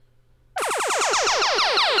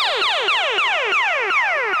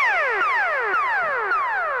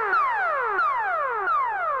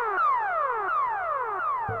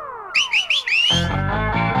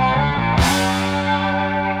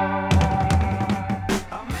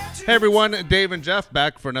Hey everyone, Dave and Jeff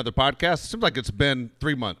back for another podcast. Seems like it's been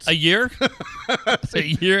 3 months. A year? A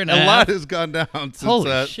year and a half? A lot has gone down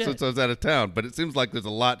since shit. since I was out of town, but it seems like there's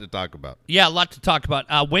a lot to talk about. Yeah, a lot to talk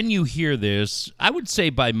about. When you hear this, I would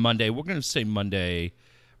say by Monday, we're going to say Monday,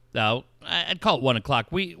 I'd call it 1 o'clock.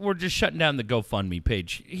 We're just shutting down the GoFundMe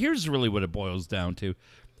page. Here's really what it boils down to.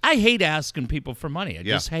 I hate asking people for money. I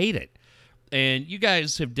just hate it. And you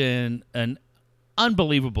guys have done an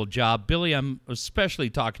unbelievable job. Billy, I'm especially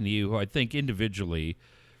talking to you, who I think individually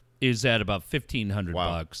is at about $1,500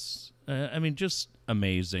 bucks. I mean, just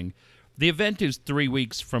amazing. The event is 3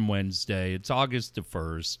 weeks from Wednesday. It's August the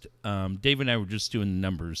 1st. Dave and I were just doing the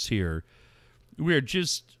numbers here. We're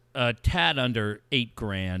just a tad under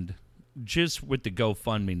 $8,000 just with the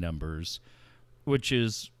GoFundMe numbers, which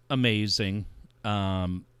is amazing.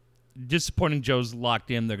 Disappointing Joe's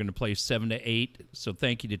locked in. They're going to play 7 to 8. So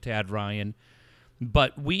thank you to Tad Ryan.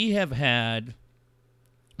 But we have had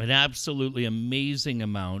an absolutely amazing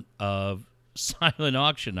amount of silent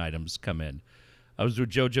auction items come in. I was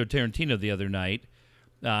with Jojo Tarantino the other night.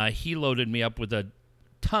 He loaded me up with a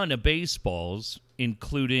ton of baseballs,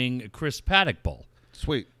 including a Chris Paddock ball.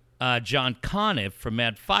 Sweet. John Conniff from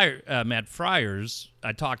Matt Friars,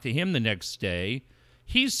 I talked to him the next day.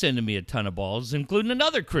 He's sending me a ton of balls, including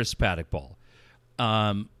another Chris Paddock ball.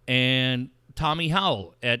 And Tommy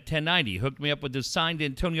Howell at 1090 hooked me up with this signed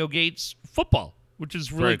Antonio Gates football, which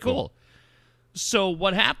is really cool. So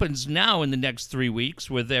what happens now in the next 3 weeks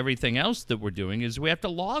with everything else that we're doing is we have to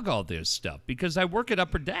log all this stuff because I work at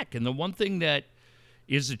Upper Deck. And the one thing that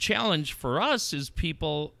is a challenge for us is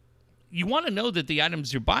people, you want to know that the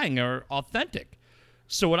items you're buying are authentic.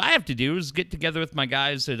 So what I have to do is get together with my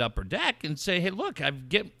guys at Upper Deck and say, hey, look, I've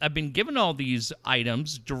been given all these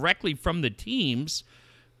items directly from the teams.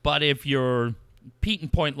 But if you're Pete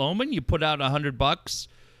and Point Lowman, you put out $100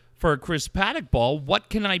 for a Chris Paddock ball. What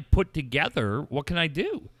can I put together? What can I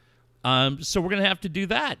do? So we're going to have to do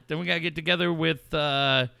that. Then we got to get together with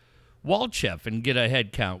Walchef and get a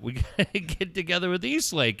head count. We got to get together with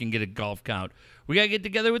Eastlake and get a golf count. We got to get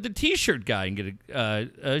together with the T-shirt guy and get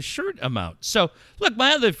a shirt amount. So, look,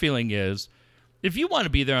 my other feeling is if you want to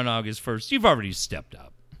be there on August 1st, you've already stepped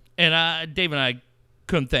up. And Dave and I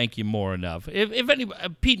couldn't thank you more enough. If any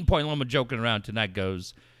Pete and Point Loma joking around tonight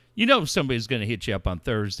goes, you know somebody's going to hit you up on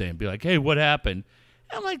Thursday and be like, hey, what happened?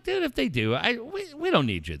 And I'm like, dude, if they do, we don't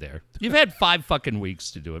need you there. You've had 5 fucking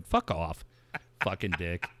weeks to do it. Fuck off, fucking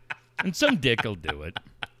dick. And some dick will do it.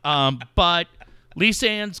 But Lisa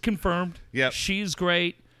Ann's confirmed. Yep. She's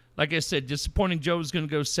great. Like I said, Disappointing Joe's going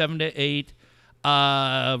to go 7 to 8.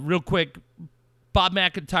 Real quick, Bob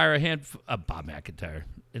McIntyre, Bob McIntyre.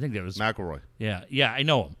 I think that was McElroy. Yeah, I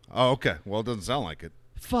know him. Oh, okay. Well, it doesn't sound like it.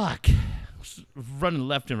 Fuck. Running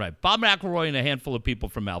left and right. Bob McElroy and a handful of people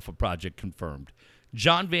from Alpha Project confirmed.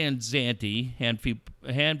 John Van Zanti,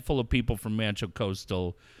 a handful of people from Rancho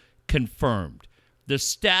Coastal confirmed. The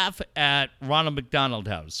staff at Ronald McDonald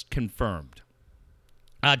House confirmed.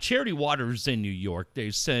 Charity Waters in New York, they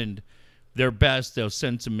send their best. They'll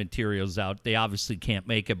send some materials out. They obviously can't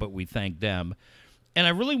make it, but we thank them. And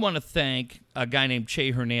I really want to thank a guy named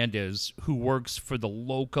Che Hernandez who works for the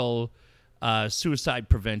local suicide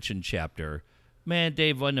prevention chapter. Man,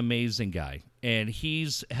 Dave, what an amazing guy. And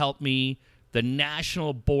he's helped me, the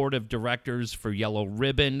National Board of Directors for Yellow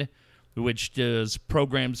Ribbon, which does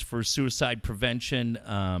programs for suicide prevention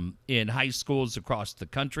in high schools across the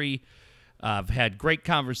country. I've had great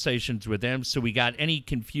conversations with them, so we got any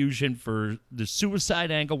confusion for the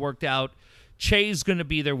suicide angle worked out. Che's going to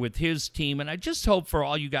be there with his team, and I just hope for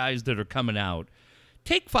all you guys that are coming out,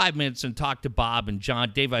 take 5 minutes and talk to Bob and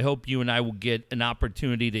John. Dave, I hope you and I will get an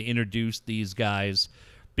opportunity to introduce these guys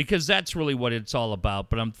because that's really what it's all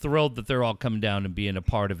about. But I'm thrilled that they're all coming down and being a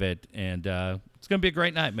part of it, and it's going to be a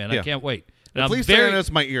great night, man. Yeah. I can't wait. And please stay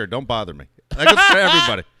in my ear. Don't bother me. That goes for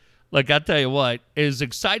everybody. Look, I'll tell you what, as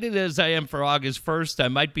excited as I am for August 1st, I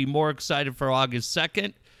might be more excited for August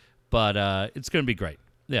 2nd, but it's going to be great.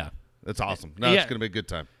 Yeah. That's awesome. No, it's going to be a good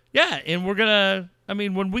time. Yeah, and we're going to, I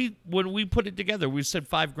mean, when we put it together, we said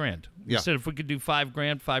 $5,000. We said if we could do $5,000,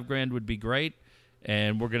 $5,000 would be great,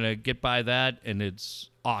 and we're going to get by that, and it's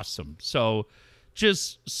awesome. So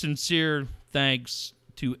just sincere thanks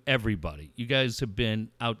to everybody. You guys have been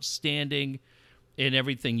outstanding in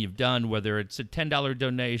everything you've done, whether it's a $10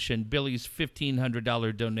 donation, Billy's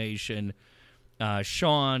 $1,500 donation,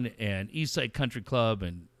 Sean and Eastside Country Club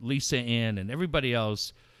and Lisa Ann and everybody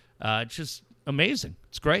else. It's just amazing.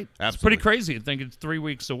 It's great. Absolutely. It's pretty crazy to think it's 3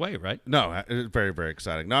 weeks away, right? No, it's very, very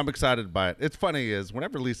exciting. No, I'm excited by it. It's funny is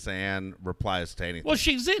whenever Lisa Ann replies to anything. Well,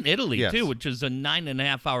 she's in Italy, too, which is a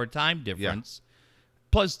 9.5-hour time difference.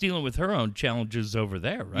 plus dealing with her own challenges over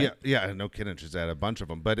there, right? Yeah, no kidding. She's had a bunch of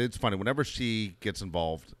them, but it's funny whenever she gets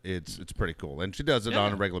involved. It's pretty cool, and she does it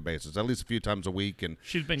on a regular basis, at least a few times a week. And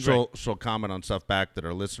She's been she'll comment on stuff back that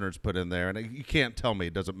our listeners put in there, and you can't tell me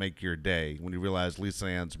it doesn't make your day when you realize Lisa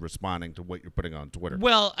Ann's responding to what you're putting on Twitter.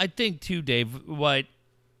 Well, I think too, Dave.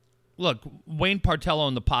 Look, Wayne Partello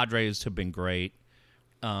and the Padres have been great.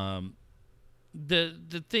 The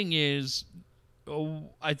thing is,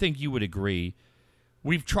 I think you would agree.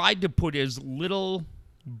 We've tried to put as little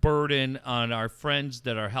burden on our friends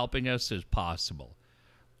that are helping us as possible.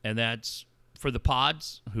 And that's for the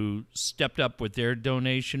Pods, who stepped up with their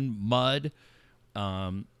donation, Mud.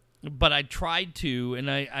 But I tried to, and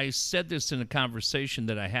I said this in a conversation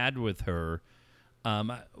that I had with her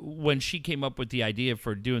when she came up with the idea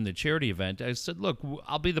for doing the charity event. I said, look,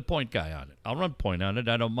 I'll be the point guy on it. I'll run point on it.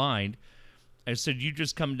 I don't mind. I said, you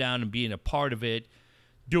just come down and being a part of it.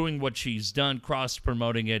 Doing what she's done,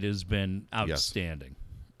 cross-promoting it has been outstanding.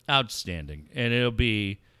 Yes. Outstanding. And it'll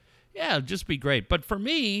just be great. But for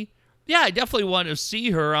me, I definitely want to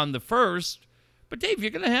see her on the 1st. But, Dave,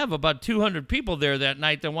 you're going to have about 200 people there that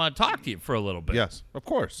night that want to talk to you for a little bit. Yes, of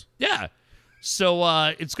course. Yeah. So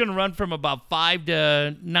it's going to run from about 5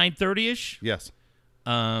 to 9:30-ish. Yes.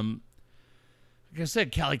 Like I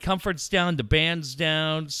said, Cali Comfort's down, the band's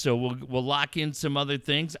down, so we'll lock in some other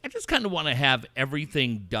things. I just kind of want to have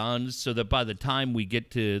everything done so that by the time we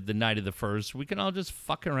get to the night of the 1st, we can all just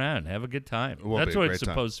fuck around, have a good time. That's what it's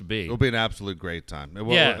supposed to be. It'll be an absolute great time.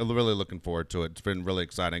 We're really looking forward to it. It's been really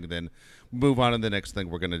exciting. And then move on to the next thing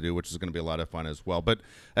we're going to do, which is going to be a lot of fun as well. But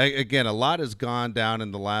again, a lot has gone down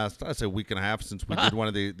in the last, I'd say, week and a half since we did one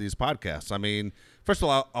of these podcasts. I mean, first of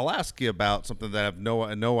all, I'll ask you about something that I have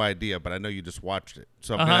no idea, but I know you just watched it.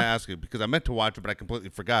 So I'm going to ask you, because I meant to watch it, but I completely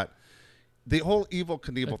forgot. The whole Evel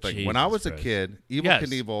Knievel thing. Jesus When I was Christ. a kid, Evel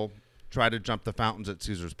Knievel tried to jump the fountains at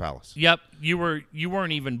Caesar's Palace. Yep, you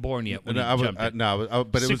weren't even born yet when he jumped it.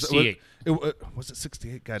 But 68. Was it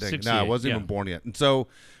 68? God dang. 68, No, I wasn't even born yet. And so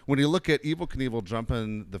when you look at Evel Knievel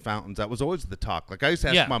jumping the fountains, that was always the talk. Like I used to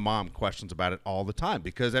ask my mom questions about it all the time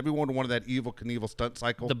because everyone wanted that Evel Knievel stunt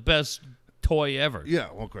cycle. The best toy ever. Yeah,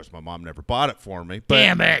 well, of course, my mom never bought it for me. But,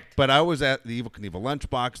 Damn it! But I was at the Evel Knievel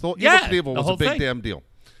lunchbox. The whole Evel Knievel was a big damn deal.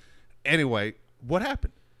 Anyway, what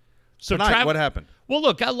happened? So Tonight, what happened? Well,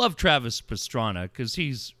 look, I love Travis Pastrana because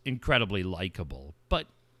he's incredibly likable. But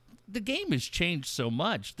the game has changed so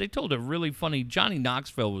much. They told a really funny. Johnny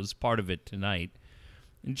Knoxville was part of it tonight,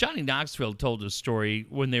 and Johnny Knoxville told a story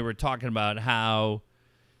when they were talking about how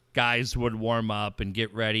guys would warm up and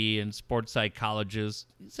get ready, and sports psychologists.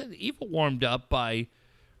 He said Evel warmed up by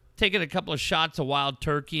taking a couple of shots of wild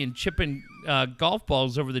turkey and chipping golf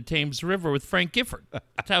balls over the Thames River with Frank Gifford.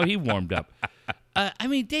 That's how he warmed up. I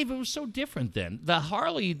mean, Dave, it was so different then. The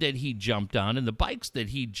Harley that he jumped on and the bikes that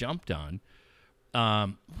he jumped on.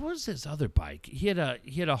 What was his other bike? He had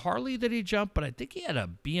a Harley that he jumped, but I think he had a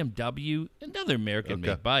BMW, another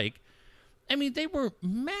American-made bike. I mean, they were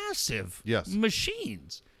massive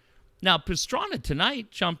machines. Now, Pastrana tonight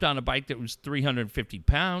jumped on a bike that was 350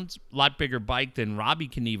 pounds, a lot bigger bike than Robbie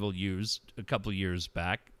Knievel used a couple of years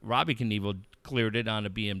back. Robbie Knievel cleared it on a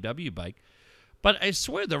BMW bike. But I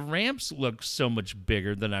swear the ramps look so much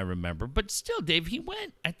bigger than I remember. But still, Dave, he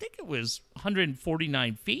went, I think it was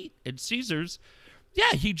 149 feet at Caesars.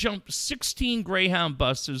 Yeah, he jumped 16 Greyhound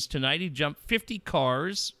buses tonight. He jumped 50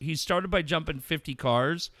 cars. He started by jumping 50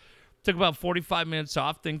 cars. Took about 45 minutes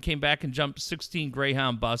off, then came back and jumped 16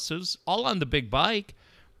 Greyhound buses, all on the big bike,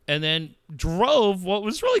 and then drove. What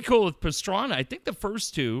was really cool with Pastrana, I think the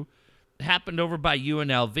first two happened over by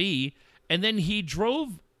UNLV, and then he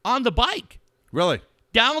drove on the bike. Really?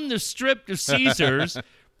 Down the strip to Caesars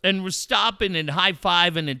and was stopping and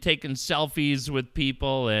high-fiving and taking selfies with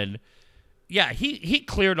people. And, yeah, he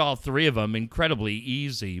cleared all three of them incredibly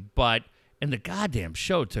easy, and the goddamn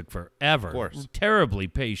show took forever. Of course. Terribly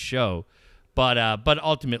paced show. But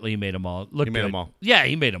ultimately he made them all. He made them all. Yeah,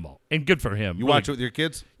 he made them all. And good for him. You watch it with your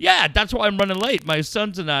kids? Yeah, that's why I'm running late. My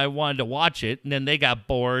sons and I wanted to watch it, and then they got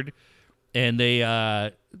bored. And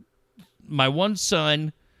my one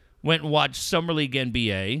son went and watched Summer League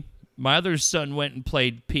NBA. My other son went and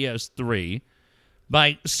played PS3.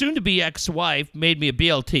 My soon-to-be ex-wife made me a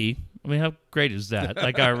BLT. I mean, how great is that?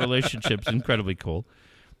 Like, our relationship's incredibly cool.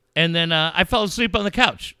 And then I fell asleep on the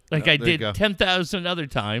couch like I did 10,000 other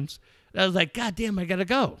times. And I was like, God damn, I got to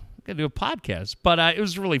go. I got to do a podcast. But it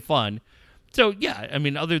was really fun. So, yeah, I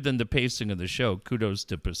mean, other than the pacing of the show, kudos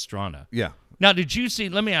to Pastrana. Yeah. Now, did you see,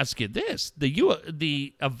 let me ask you this.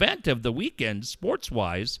 The event of the weekend,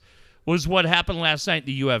 sports-wise, was what happened last night in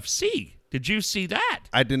the UFC. Did you see that?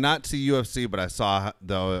 I did not see UFC, but I saw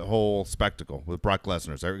the whole spectacle with Brock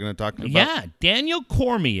Lesnar. Is that what you're going to talk about? Yeah. Daniel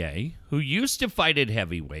Cormier, who used to fight at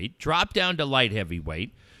heavyweight, dropped down to light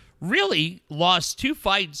heavyweight, really lost 2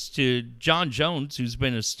 fights to John Jones, who's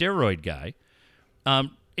been a steroid guy.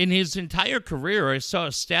 In his entire career, I saw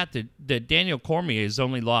a stat that Daniel Cormier has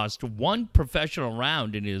only lost 1 professional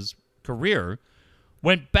round in his career.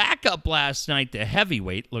 Went back up last night to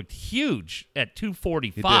heavyweight, looked huge at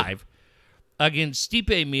 245 against Stipe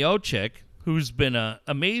Miocic, who's been an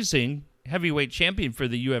amazing heavyweight champion for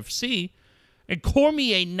the UFC. And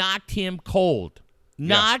Cormier knocked him cold.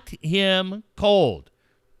 Knocked him cold.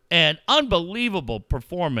 An unbelievable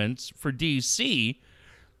performance for DC.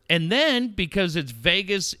 And then, because it's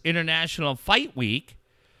Vegas International Fight Week,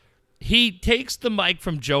 he takes the mic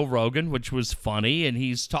from Joe Rogan, which was funny, and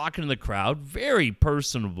he's talking to the crowd. Very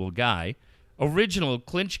personable guy. Original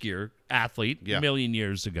clinch gear athlete a million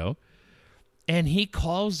years ago. And he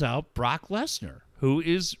calls out Brock Lesnar, who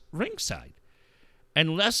is ringside. And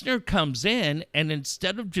Lesnar comes in, and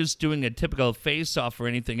instead of just doing a typical face-off or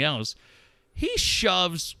anything else, he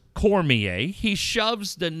shoves Cormier, he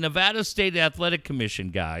shoves the Nevada State Athletic Commission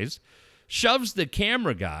guys, shoves the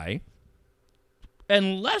camera guy,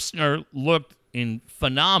 and Lesnar looked in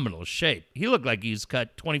phenomenal shape. He looked like he's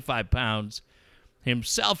cut 25 pounds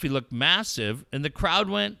himself. He looked massive, and the crowd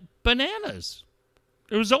went bananas.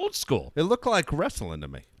 It was old school. It looked like wrestling to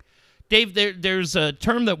me. Dave, there's a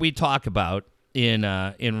term that we talk about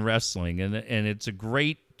in wrestling, and it's a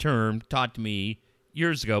great term taught to me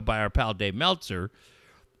years ago by our pal Dave Meltzer.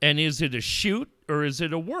 And is it a shoot or is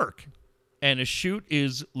it a work? And a shoot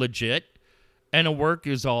is legit, and a work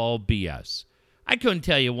is all BS. I couldn't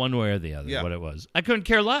tell you one way or the other what it was. I couldn't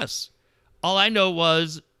care less. All I know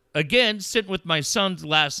was, again, sitting with my sons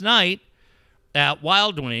last night at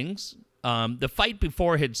Wild Wings, the fight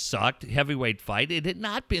before had sucked, heavyweight fight. It had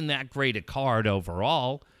not been that great a card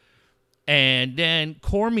overall. And then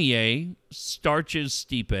Cormier starches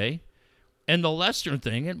Stipe, and the Lesnar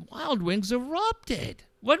thing, and Wild Wings erupted.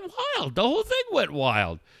 Went wild. The whole thing went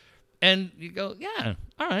wild. And you go, yeah,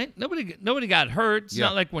 all right. Nobody got hurt. It's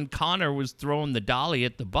not like when Connor was throwing the dolly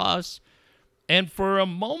at the bus. And for a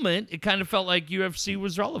moment, it kind of felt like UFC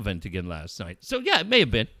was relevant again last night. So yeah, it may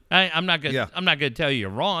have been. I'm not gonna tell you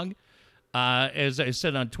you're wrong. As I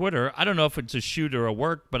said on Twitter, I don't know if it's a shoot or a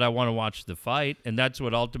work, but I want to watch the fight, and that's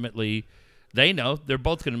what ultimately they know. They're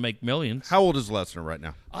both going to make millions. How old is Lesnar right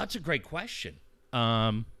now? Oh, that's a great question.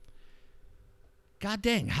 God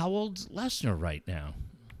dang, how old's Lesnar right now?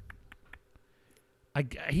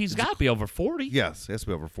 He's got to be over 40. Yes, he has to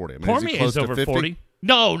be over 40. I mean, Cormier is over 40.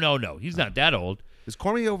 No. He's not that old. Is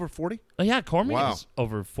Cormier over 40? Oh, yeah, Cormier is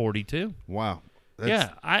over 42. Wow.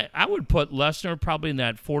 I would put Lesnar probably in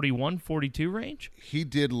that 41, 42 range. He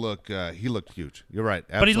did look, he looked huge. You're right.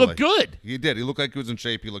 Absolutely. But he looked good. He did. He looked like he was in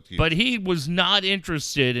shape. He looked huge. But he was not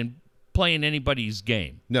interested in playing anybody's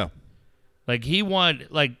game. No. Like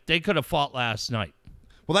they could have fought last night.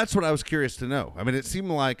 Well, that's what I was curious to know. I mean, it seemed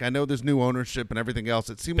like, I know there's new ownership and everything else.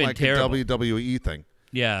 It seemed like terrible. a WWE thing.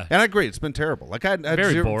 Yeah. And I agree. It's been terrible. Like, I had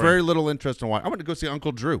very little interest in watching. I went to go see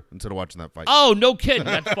Uncle Drew instead of watching that fight. Oh, no kidding.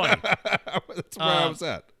 That's funny. That's where I was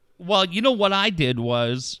at. Well, you know what I did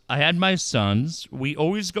was I had my sons. We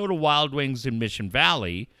always go to Wild Wings in Mission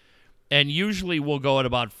Valley, and usually we'll go at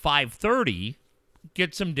about 5:30,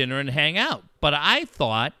 get some dinner and hang out. But I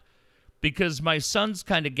thought, because my sons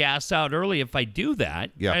kind of gas out early if I do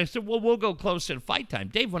that, I said, well, we'll go close to fight time.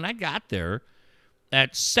 Dave, when I got there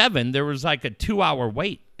at 7, there was like a 2-hour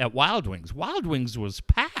wait at Wild Wings. Wild Wings was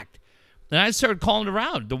packed. And I started calling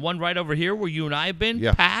around. The one right over here where you and I have been,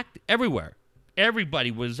 packed everywhere.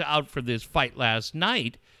 Everybody was out for this fight last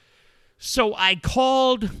night. So I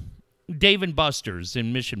called Dave & Buster's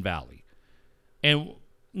in Mission Valley. And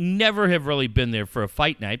never have really been there for a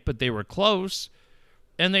fight night, but they were close.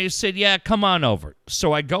 And they said, yeah, come on over.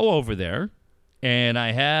 So I go over there, and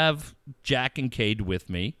I have Jack and Cade with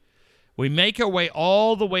me. We make our way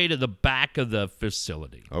all the way to the back of the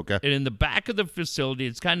facility. Okay. And in the back of the facility,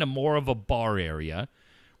 it's kind of more of a bar area.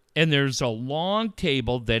 And there's a long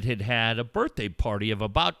table that had a birthday party of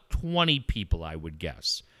about 20 people, I would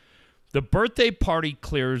guess. The birthday party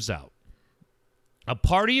clears out. A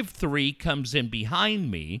party of 3 comes in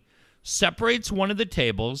behind me, separates one of the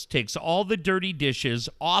tables, takes all the dirty dishes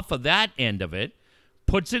off of that end of it,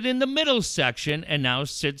 puts it in the middle section, and now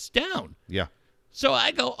sits down. Yeah. So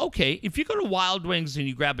I go, okay, if you go to Wild Wings and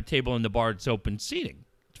you grab a table in the bar, it's open seating.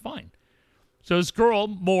 It's fine. So this girl,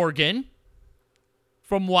 Morgan,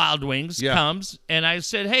 from Wild Wings comes, and I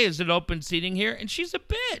said, hey, is it open seating here? And she's a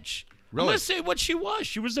bitch. Really? I'm going to say what she was.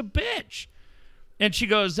 She was a bitch. And she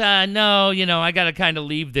goes, no, I got to kind of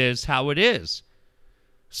leave this how it is.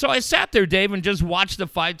 So I sat there, Dave, and just watched the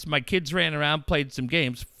fights. My kids ran around, played some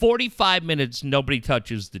games. 45 minutes, nobody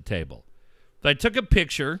touches the table. So I took a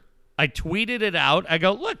picture. I tweeted it out. I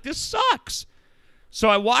go, look, this sucks. So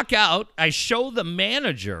I walk out. I show the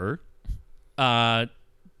manager the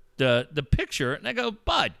picture, and I go,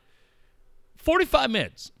 Bud, 45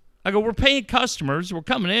 minutes. I go, we're paying customers. We're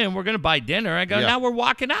coming in. We're going to buy dinner. I go, now we're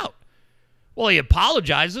walking out. Well, he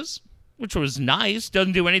apologizes, which was nice.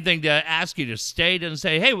 Doesn't do anything to ask you to stay. Doesn't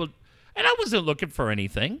say, hey, well, and I wasn't looking for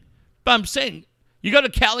anything. But I'm saying, you go to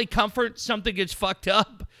Cali Comfort, something gets fucked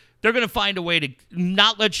up, they're going to find a way to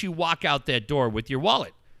not let you walk out that door with your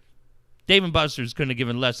wallet. Dave & Buster's couldn't have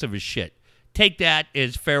given less of a shit. Take that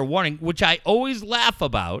as fair warning, which I always laugh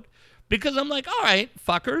about because I'm like, all right,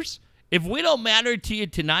 fuckers, if we don't matter to you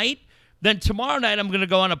tonight, then tomorrow night I'm going to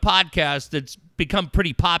go on a podcast that's become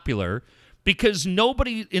pretty popular because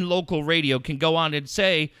nobody in local radio can go on and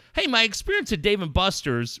say, hey, my experience at Dave &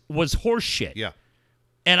 Buster's was horse shit. Yeah.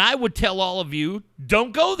 And I would tell all of you,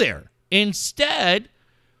 don't go there. Instead,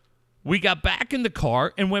 we got back in the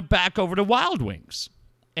car and went back over to Wild Wings.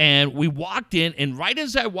 And we walked in, and right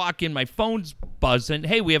as I walk in, my phone's buzzing.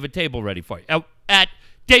 Hey, we have a table ready for you at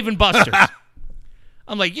Dave & Buster's.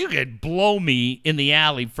 I'm like, you could blow me in the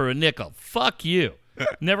alley for a nickel. Fuck you.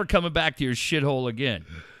 Never coming back to your shithole again.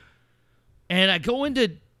 And I go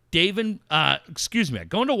into I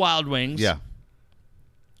go into Wild Wings. Yeah.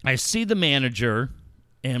 I see the manager,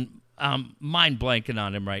 and I'm mind blanking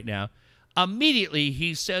on him right now. Immediately,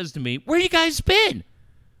 he says to me, where you guys been?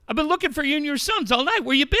 I've been looking for you and your sons all night.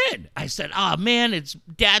 Where you been? I said, man, it's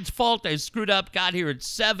Dad's fault. I screwed up, got here at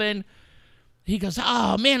 7. He goes,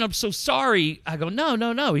 man, I'm so sorry. I go,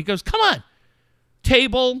 no. He goes, come on.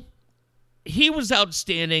 Table. He was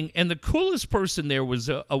outstanding, and the coolest person there was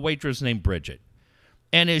a waitress named Bridget.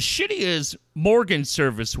 And as shitty as Morgan's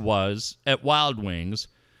service was at Wild Wings,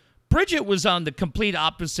 Bridget was on the complete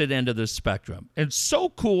opposite end of the spectrum. And so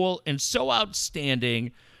cool and so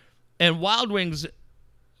outstanding. And Wild Wings,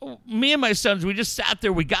 me and my sons, we just sat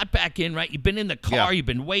there. We got back in, right? You've been in the car. You've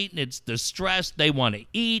been waiting. It's the stress. They want to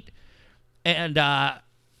eat. And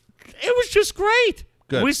it was just great.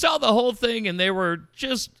 Good. We saw the whole thing, and they were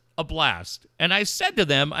just a blast. And I said to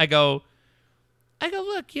them, I go,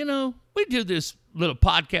 look, we do this little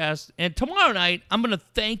podcast, and tomorrow night I'm going to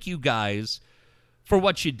thank you guys for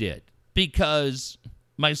what you did, because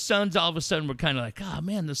my sons all of a sudden were kind of like,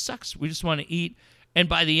 man, this sucks. We just want to eat. And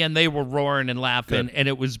by the end, they were roaring and laughing, and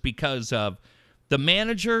it was because of the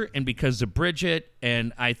manager and because of Bridget,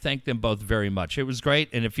 and I thank them both very much. It was great,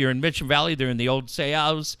 and if you're in Mission Valley, they're in the old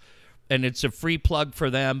Seaus, and it's a free plug for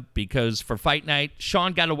them because for Fight Night,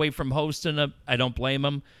 Sean got away from hosting it. I don't blame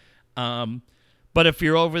him. But if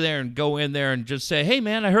you're over there and go in there and just say, hey,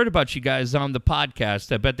 man, I heard about you guys on the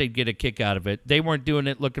podcast, I bet they'd get a kick out of it. They weren't doing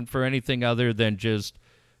it looking for anything other than just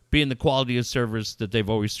being the quality of service that they've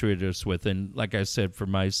always treated us with. And like I said, for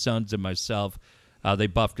my sons and myself, they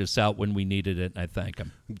buffed us out when we needed it, and I thank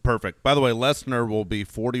them. Perfect. By the way, Lesnar will be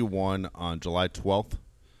 41 on July 12th.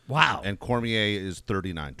 Wow. And Cormier is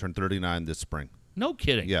 39, turned 39 this spring. No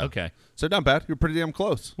kidding. Yeah. Okay. So not bad. You're pretty damn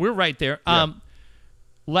close. We're right there. Yeah.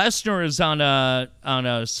 Lesnar is on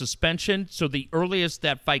a suspension, so the earliest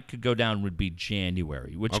that fight could go down would be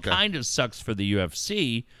January, which kind of sucks for the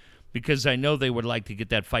UFC because I know they would like to get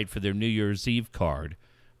that fight for their New Year's Eve card,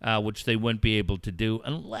 which they wouldn't be able to do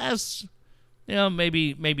unless,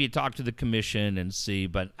 maybe you talk to the commission and see,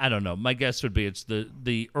 but I don't know. My guess would be it's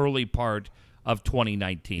the early part of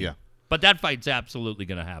 2019. Yeah. But that fight's absolutely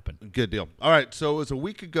going to happen. Good deal. All right, so it was a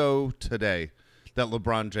week ago today that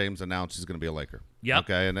LeBron James announced he's going to be a Laker. Yep.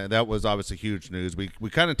 Okay, and that was obviously huge news. We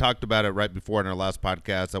kind of talked about it right before in our last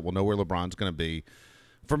podcast that we'll know where LeBron's going to be.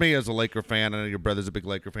 For me as a Laker fan, I know your brother's a big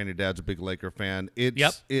Laker fan, your dad's a big Laker fan.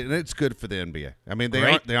 It's good for the NBA. I mean,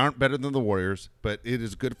 they aren't better than the Warriors, but it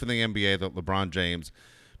is good for the NBA that LeBron James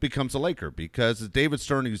becomes a Laker because, as David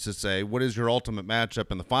Stern used to say, what is your ultimate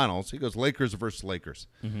matchup in the finals? He goes, Lakers versus Lakers.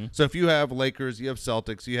 Mm-hmm. So if you have Lakers, you have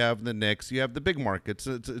Celtics, you have the Knicks, you have the big markets.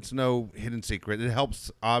 It's no hidden secret. It helps,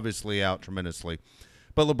 obviously, out tremendously.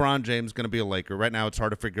 But LeBron James is going to be a Laker. Right now it's hard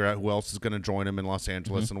to figure out who else is going to join him in Los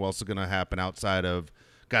Angeles and who else is going to happen outside of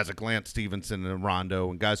guys like Lance Stevenson and Rondo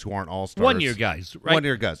and guys who aren't all-stars. One-year guys, right?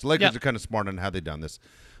 One-year guys. The Lakers are kind of smart on how they've done this.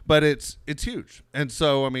 But it's huge. And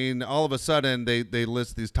so, I mean, all of a sudden they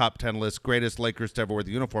list these top 10 lists, greatest Lakers to ever wear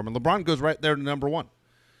the uniform, and LeBron goes right there to number one.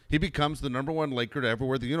 he becomes the number one Laker to ever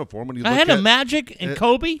wear the uniform. When you look I had at a Magic and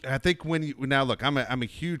Kobe. I think when you now look, I'm a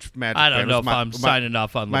huge Magic. I don't fan. know if I'm signing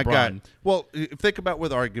off on my LeBron. guy. Well, think about what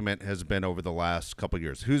the argument has been over the last couple of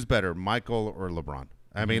years. Who's better, Michael or LeBron?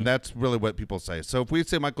 I mean, that's really what people say. So if we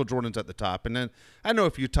say Michael Jordan's at the top, and then I know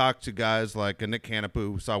if you talk to guys like Nick Canepa,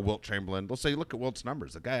 who saw Wilt Chamberlain, they'll say, look at Wilt's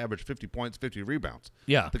numbers. The guy averaged 50 points, 50 rebounds.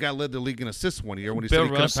 Yeah. The guy led the league in assists one year when he Bill said he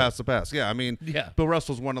couldn't Russell. pass the pass. Yeah, I mean, Bill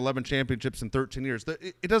Russell's won 11 championships in 13 years.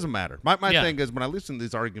 It doesn't matter. My thing is when I listen to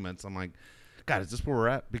these arguments, I'm like, God, is this where we're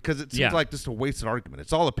at? Because it seems like just a wasted argument.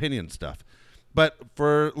 It's all opinion stuff. But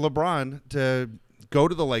for LeBron to go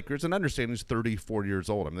to the Lakers and understand he's 34 years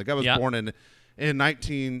old. I mean, the guy was born in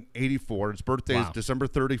 1984. His birthday is December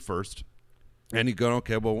 31st. And you go,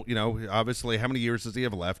 okay, well, you know, obviously, how many years does he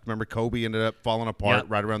have left? Remember, Kobe ended up falling apart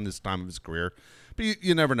right around this time of his career. But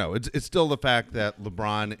you never know. It's still the fact that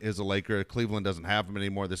LeBron is a Laker. Cleveland doesn't have him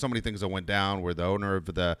anymore. There's so many things that went down where the owner of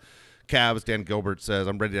the Cavs, Dan Gilbert, says,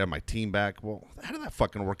 I'm ready to have my team back. Well, how did that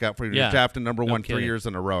fucking work out for you? You're drafting number one 3 years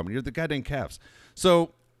in a row. I mean, you're the goddamn Cavs.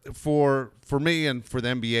 So for me and for the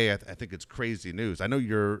NBA, I think it's crazy news. I know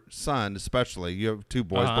your son especially, you have two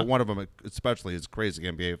boys, but one of them especially is a crazy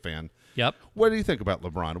NBA fan. Yep. What do you think about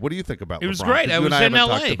LeBron? What do you think about LeBron? It was great. I was in LA.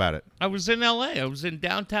 Talked about it. I was in LA. I was in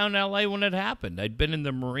downtown LA when it happened. I'd been in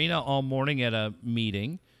the marina all morning at a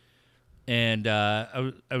meeting, and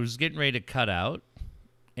I was getting ready to cut out,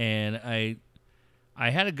 and I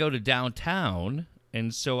had to go to downtown,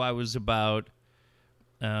 and so I was about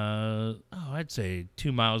I'd say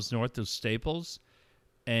 2 miles north of Staples,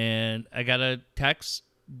 and I got a text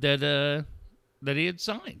that he had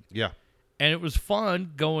signed. Yeah. And it was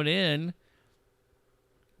fun going in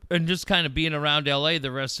and just kind of being around LA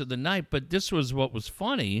the rest of the night. But this was what was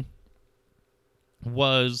funny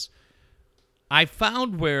was I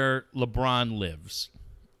found where LeBron lives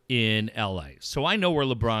in LA. So I know where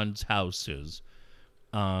LeBron's house is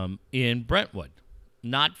in Brentwood,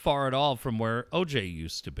 not far at all from where OJ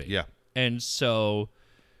used to be. Yeah. And so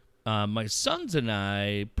my sons and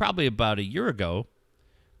I, probably about a year ago,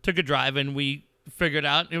 took a drive and we figured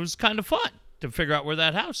out it was kind of fun to figure out where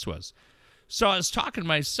that house was. So I was talking to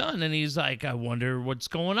my son, and he's like, I wonder what's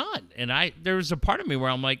going on. And there was a part of me where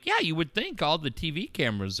I'm like, yeah, you would think all the TV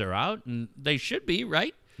cameras are out, and they should be,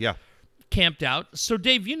 right? Yeah. Camped out. So,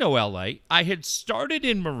 Dave, you know L.A. I had started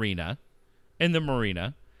in the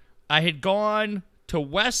marina. I had gone to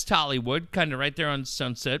West Hollywood, kind of right there on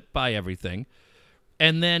Sunset by everything,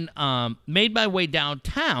 and then made my way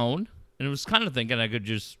downtown, and it was kind of thinking I could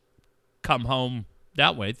just come home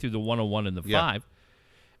that way through the 101 and the 5.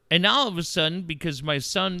 And now all of a sudden, because my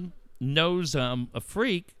son knows I'm a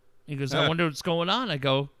freak, he goes, I wonder what's going on. I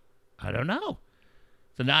go, I don't know.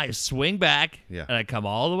 So now I swing back, and I come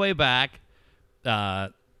all the way back,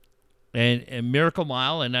 and Miracle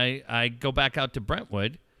Mile, and I go back out to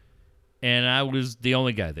Brentwood, and I was the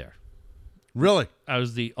only guy there. Really? I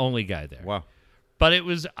was the only guy there. Wow. But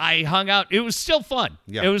I hung out. It was still fun.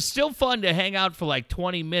 Yeah. It was still fun to hang out for like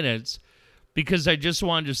 20 minutes because I just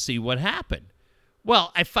wanted to see what happened.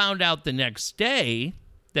 Well, I found out the next day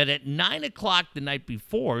that at 9 o'clock the night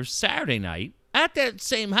before, Saturday night, at that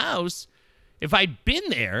same house, if I'd been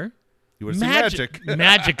there, you would see Magic.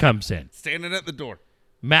 Magic comes in. Standing at the door.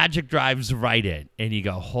 Magic drives right in, and you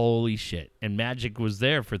go, holy shit. And Magic was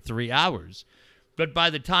there for 3 hours. But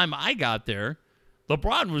by the time I got there,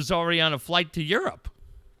 LeBron was already on a flight to Europe.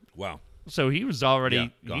 Wow. So he was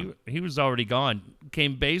already gone. He was already gone.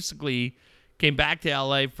 Came back to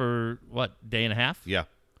LA for day and a half? Yeah.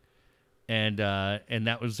 And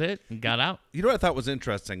that was it. And got out. You know what I thought was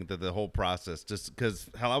interesting, the whole process, just because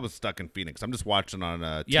hell, I was stuck in Phoenix. I'm just watching on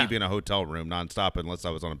TV in a hotel room nonstop unless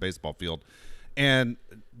I was on a baseball field. And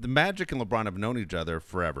the Magic and LeBron have known each other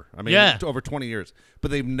forever. I mean, over 20 years.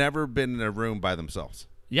 But they've never been in a room by themselves.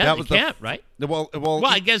 Yeah, they can't, right? Well,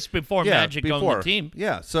 I guess before Magic owned the team.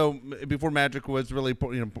 Yeah, so before Magic was really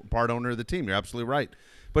part owner of the team. You're absolutely right.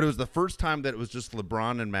 But it was the first time that it was just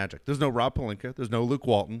LeBron and Magic. There's no Rob Pelinka. There's no Luke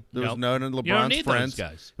Walton. There was none of LeBron's friends. Those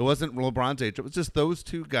guys. It wasn't LeBron's age. It was just those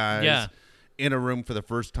two guys in a room for the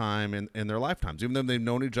first time in their lifetimes. Even though they've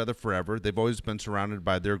known each other forever, they've always been surrounded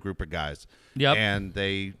by their group of guys. Yep. And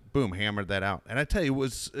they, hammered that out. And I tell you, it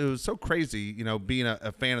was so crazy, being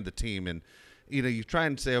a fan of the team. And, you try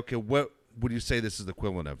and say, okay, what would you say this is the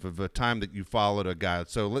equivalent of a time that you followed a guy?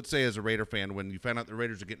 So let's say as a Raider fan, when you found out the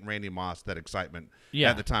Raiders are getting Randy Moss, that excitement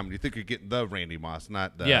at the time, you think you're getting the Randy Moss,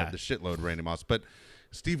 not the shitload Randy Moss. But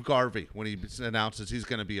Steve Garvey, when he announces he's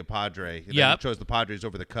going to be a Padre, and then he chose the Padres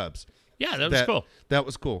over the Cubs. Yeah, that was cool. That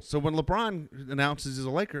was cool. So when LeBron announces he's a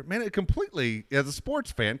Laker, man, it completely, as a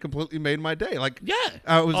sports fan, completely made my day. Like, Yeah.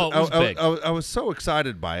 I was, it was big. I was so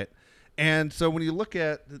excited by it. And so when you look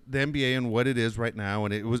at the NBA and what it is right now,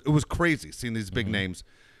 and it was crazy seeing these big names.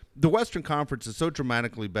 The Western Conference is so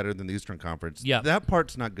dramatically better than the Eastern Conference. Yeah. That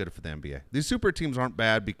part's not good for the NBA. These super teams aren't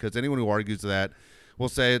bad because anyone who argues that will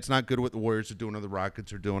say it's not good what the Warriors are doing or the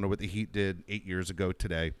Rockets are doing or what the Heat did 8 years ago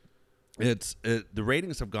today. The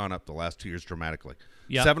ratings have gone up the last 2 years dramatically.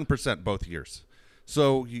 Yeah. 7% both years.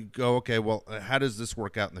 So you go, okay, well, how does this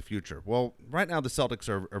work out in the future? Well, right now the Celtics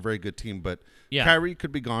are a very good team, but Kyrie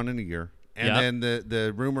could be gone in a year. And then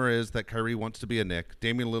the rumor is that Kyrie wants to be a Knick.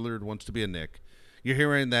 Damian Lillard wants to be a Knick. You're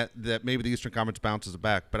hearing that maybe the Eastern Conference bounces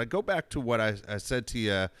back. But I go back to what I said to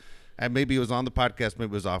you, and maybe it was on the podcast,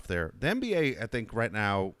 maybe it was off there. The NBA, I think, right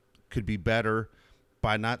now could be better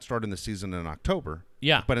by not starting the season in October.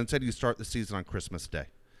 Yeah. But instead you start the season on Christmas Day.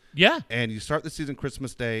 Yeah. And you start the season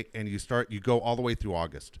Christmas Day, and you go all the way through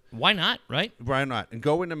August. Why not, right? Why not? And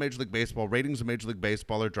go into Major League Baseball. Ratings of Major League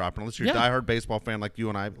Baseball are dropping. Unless you're a diehard baseball fan like you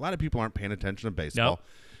and I, a lot of people aren't paying attention to baseball. Nope.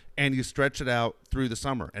 And you stretch it out through the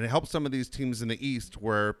summer. And it helps some of these teams in the East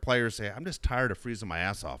where players say, I'm just tired of freezing my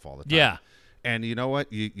ass off all the time. Yeah. And you know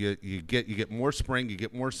what? You get more spring, you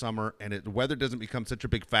get more summer, and the weather doesn't become such a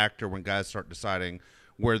big factor when guys start deciding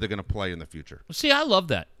where they're going to play in the future. See, I love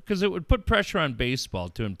that because it would put pressure on baseball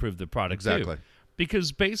to improve the product Exactly. too.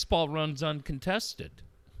 Because baseball runs uncontested.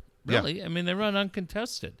 Really? Yeah. I mean, they run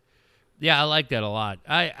uncontested. Yeah, I like that a lot.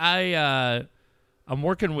 I'm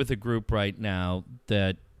working with a group right now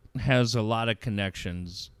that has a lot of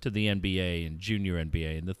connections to the NBA and junior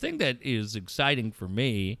NBA. And the thing that is exciting for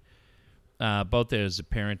me, both as a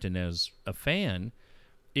parent and as a fan,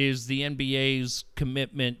 is the NBA's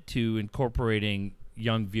commitment to incorporating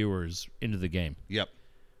young viewers into the game. Yep.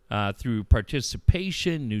 Through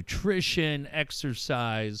participation, nutrition,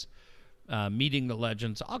 exercise, meeting the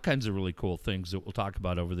legends, all kinds of really cool things that we'll talk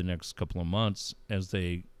about over the next couple of months as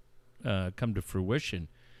they come to fruition.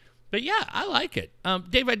 But yeah, I like it.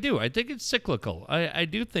 Dave, I do. I think it's cyclical. I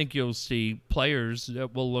do think you'll see players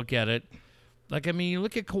that will look at it. Like, I mean, you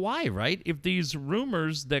look at Kawhi, right? If these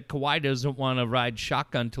rumors that Kawhi doesn't want to ride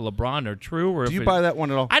shotgun to LeBron are true, or do you buy that one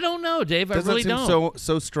at all? I don't know, Dave. I really don't. Doesn't seem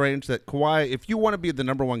so strange that Kawhi, if you want to be the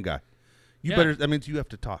number one guy, better. That means you have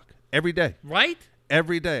to talk every day, right?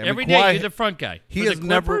 Every day. Every day you're the front guy. He has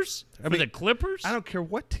never. For the Clippers? I don't care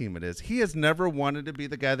what team it is. He has never wanted to be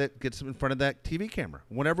the guy that gets in front of that TV camera.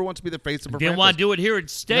 Whenever wants to be the face of a franchise. Didn't want to do it here at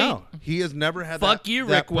State. No, he has never had Fuck you,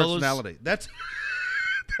 that Rick Willis. personality. That's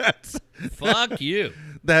Fuck you.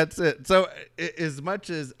 That's it. So as much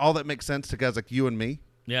as all that makes sense to guys like you and me,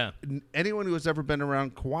 yeah, anyone who has ever been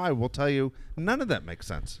around Kawhi will tell you none of that makes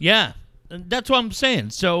sense. Yeah, that's what I'm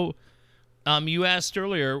saying. So you asked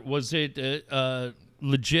earlier, was it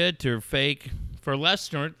legit or fake for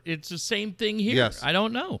Lesnar? It's the same thing here. Yes. I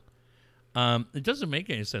don't know. It doesn't make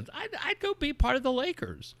any sense. I'd go be part of the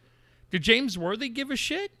Lakers. Did James Worthy give a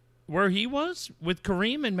shit where he was with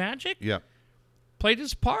Kareem and Magic? Yeah. Played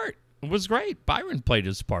his part. It was great. Byron played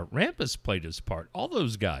his part. Rampus played his part. All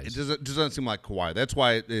those guys. It doesn't seem like Kawhi. That's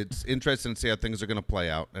why it's interesting to see how things are going to play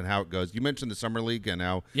out and how it goes. You mentioned the Summer League and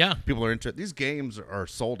how people are interested. These games are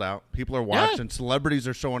sold out. People are watching. Yeah. Celebrities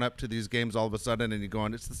are showing up to these games all of a sudden, and you're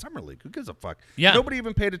going, it's the Summer League. Who gives a fuck? Yeah. Nobody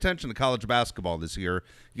even paid attention to college basketball this year,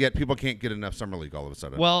 yet people can't get enough Summer League all of a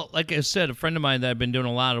sudden. Well, like I said, a friend of mine that I've been doing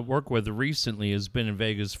a lot of work with recently has been in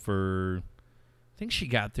Vegas for, I think she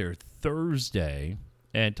got there Thursday.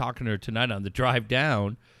 And talking to her tonight on the drive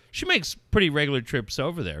down, she makes pretty regular trips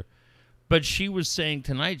over there. But she was saying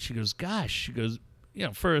tonight, she goes,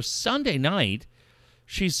 for a Sunday night,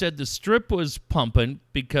 she said the Strip was pumping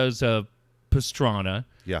because of Pastrana.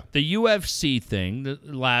 Yeah. The UFC thing, the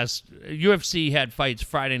last UFC had fights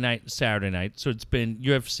Friday night and Saturday night, so it's been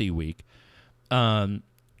UFC week.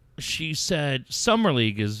 She said Summer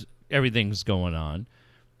League is everything's going on.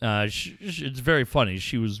 It's very funny.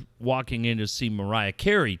 She was walking in to see Mariah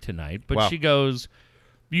Carey tonight, but she goes,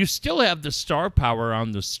 you still have the star power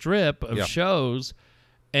on the Strip of shows.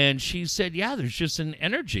 And she said, yeah, there's just an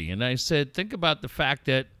energy. And I said, think about the fact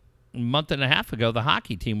that a month and a half ago, the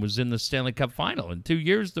hockey team was in the Stanley Cup final. In 2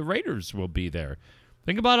 years, the Raiders will be there.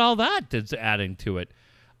 Think about all that that's adding to it.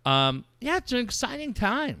 It's an exciting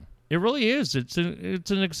time. It really is. It's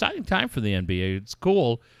an exciting time for the NBA. It's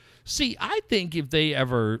cool. See, I think if they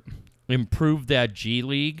ever improve that G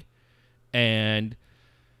League and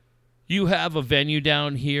you have a venue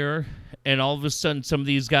down here and all of a sudden some of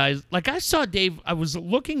these guys, like I saw Dave, I was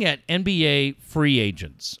looking at NBA free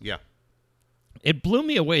agents. Yeah. It blew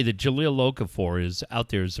me away that Jahlil Okafor is out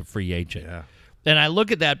there as a free agent. Yeah. And I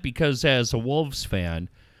look at that because as a Wolves fan,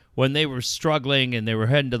 when they were struggling and they were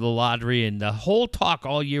heading to the lottery, and the whole talk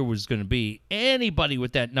all year was going to be anybody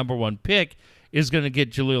with that number one pick is going to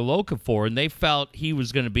get Jahlil Okafor, and they felt he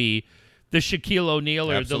was going to be the Shaquille O'Neal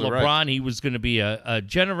or Absolutely the LeBron. right. He was going to be a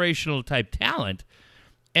generational type talent.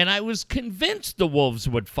 And I was convinced the Wolves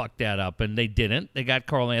would fuck that up, and they didn't. They got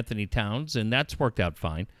Karl Anthony Towns, and that's worked out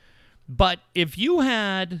fine. But if you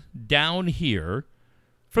had down here,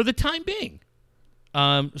 for the time being,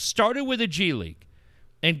 started with a G League,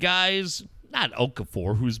 and guys, not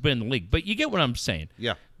Okafor, who's been in the league, but you get what I'm saying.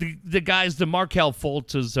 Yeah. The guys, the Markelle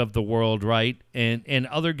Fultzes of the world, right, and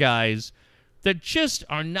other guys that just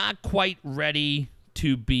are not quite ready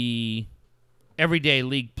to be everyday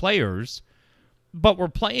league players, but we're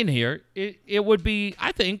playing here, it would be,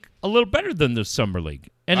 I think, a little better than the Summer League.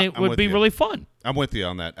 And it would be really fun. I'm with you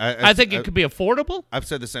on that. I think it could be affordable. I've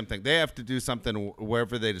said the same thing. They have to do something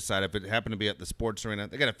wherever they decide. If it happened to be at the sports arena,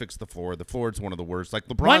 they got to fix the floor. The floor is one of the worst. Like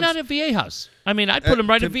LeBron. Why not at VA House? I mean, I'd put him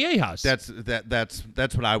right at VA House. That's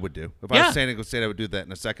what I would do. If I was San Diego State, I would do that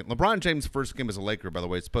in a second. LeBron James' first game as a Laker, by the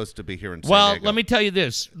way, is supposed to be here in San Diego. Well, let me tell you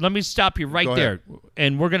this. Let me stop you right there.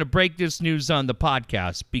 And we're going to break this news on the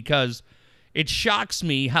podcast because it shocks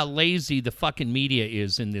me how lazy the fucking media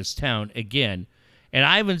is in this town again. And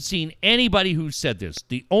I haven't seen anybody who said this.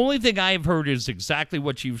 The only thing I have heard is exactly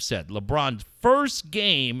what you've said. LeBron's first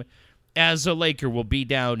game as a Laker will be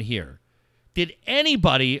down here. Did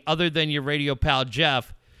anybody other than your radio pal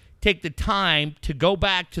Jeff take the time to go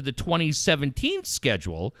back to the 2017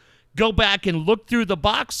 schedule, go back and look through the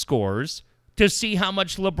box scores to see how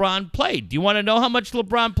much LeBron played? Do you want to know how much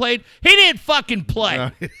LeBron played? He didn't fucking play.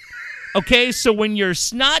 Okay, so when your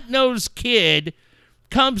snot-nosed kid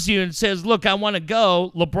comes to you and says, look, I want to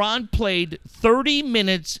go, LeBron played 30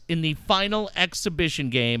 minutes in the final exhibition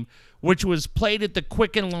game, which was played at the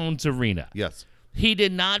Quicken Loans Arena. Yes. He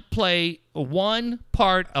did not play one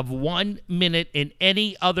part of 1 minute in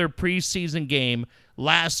any other preseason game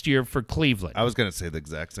last year for Cleveland. I was going to say the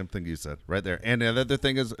exact same thing you said right there. And the other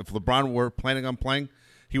thing is, if LeBron were planning on playing,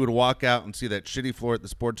 he would walk out and see that shitty floor at the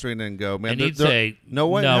sports arena and go, man, and he'd say, no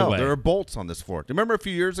way. There are bolts on this floor. Do you remember a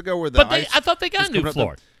few years ago where I thought they got a new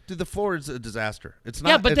floor. Dude, the floor is a disaster. It's not.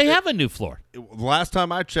 Yeah, but they have a new floor. The last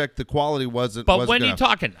time I checked, the quality wasn't. But when are you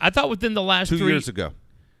talking? I thought within the last 2 years ago.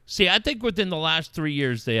 See, I think within the last 3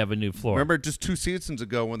 years they have a new floor. Remember just 2 seasons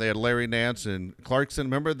ago when they had Larry Nance and Clarkson?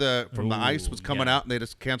 Remember the ice was coming out and they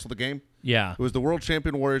just canceled the game? Yeah. It was the world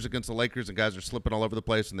champion Warriors against the Lakers, and guys are slipping all over the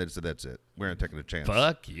place, and they just said, that's it. We aren't taking a chance.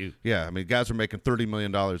 Fuck you. Yeah, I mean, guys are making $30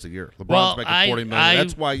 million a year. LeBron's making $40 million.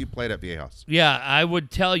 That's why you played at VA House. Yeah, I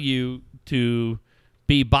would tell you to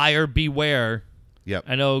be buyer beware. Yep.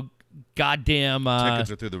 I know goddamn...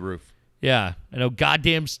 tickets are through the roof. Yeah. I know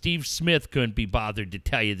goddamn Steve Smith couldn't be bothered to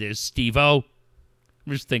tell you this, Steve-O.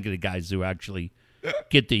 I'm just thinking of guys who actually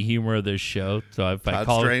get the humor of this show. So if I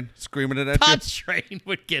call Strain, screaming it at you. Todd Strain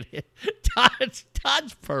would get it.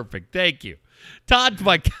 Todd's perfect. Thank you. Todd's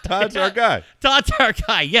my guy. Todd's our guy. Todd's our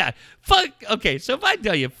guy. Yeah. Okay, so if I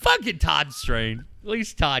tell you, fucking Todd Strain, at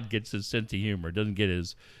least Todd gets his sense of humor. Doesn't get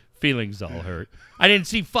his feelings all hurt. I didn't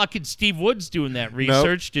see fucking Steve Woods doing that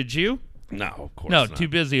research. Nope. Did you? No, of course not. No, too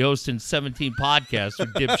busy hosting 17 podcasts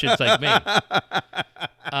with dipshits like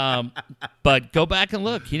me. But go back and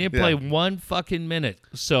look. He didn't play 1 fucking minute.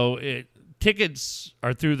 So tickets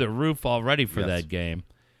are through the roof already for that game.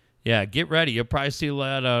 Yeah, get ready. You'll probably see a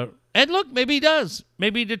lot of... And look, maybe he does.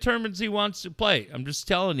 Maybe he determines he wants to play. I'm just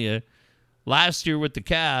telling you, last year with the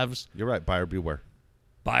Cavs... You're right. Buyer beware.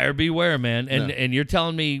 Buyer beware, man. And you're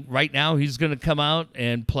telling me right now he's going to come out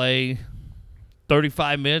and play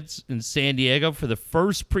 35 minutes in San Diego for the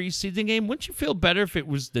first preseason game? Wouldn't you feel better if it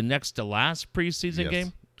was the next to last preseason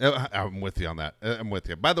game? I'm with you on that. I'm with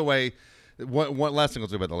you. By the way, one last thing I'll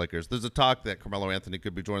say about the Lakers. There's a talk that Carmelo Anthony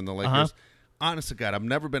could be joining the Lakers. Honest to God, I've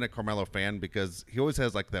never been a Carmelo fan because he always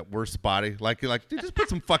has like that worst body. Like dude, just put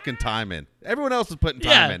some fucking time in. Everyone else is putting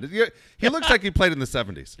time in. He looks like he played in the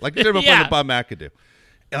 70s. Like he never played with Bob McAdoo.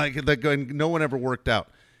 Like no one ever worked out.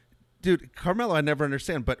 Dude, Carmelo, I never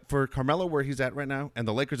understand. But for Carmelo, where he's at right now, and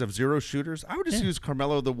the Lakers have 0 shooters, I would just use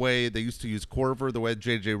Carmelo the way they used to use Korver, the way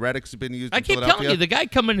J.J. Redick's been used in Philadelphia. I keep telling you, the guy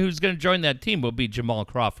coming who's going to join that team will be Jamal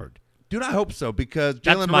Crawford. Dude, I hope so, because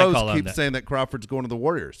Jalen Rose keeps saying that Crawford's going to the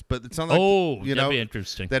Warriors. But it sounds like, that'd be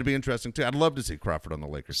interesting. That'd be interesting, too. I'd love to see Crawford on the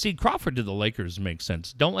Lakers. See, Crawford to the Lakers makes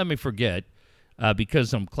sense. Don't let me forget,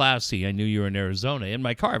 because I'm classy, I knew you were in Arizona. In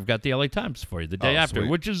my car, I've got the LA Times for you the day after, sweet.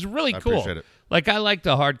 which is really cool. Appreciate it. Like, I like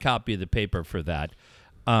the hard copy of the paper for that.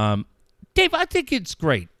 Dave, I think it's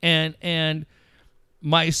great. And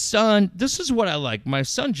my son, this is what I like. My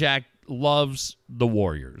son, Jack, loves the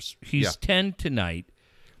Warriors. He's 10 tonight.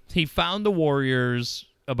 He found the Warriors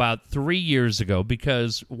about 3 years ago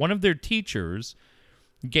because one of their teachers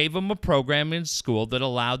gave him a program in school that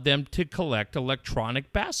allowed them to collect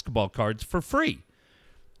electronic basketball cards for free.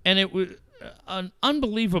 And it was an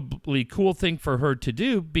unbelievably cool thing for her to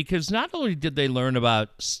do because not only did they learn about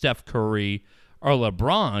Steph Curry or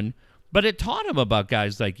LeBron, but it taught them about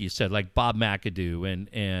guys like you said, like Bob McAdoo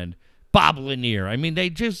and Bob Lanier. I mean,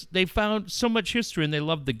 they found so much history and they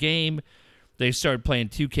loved the game. They started playing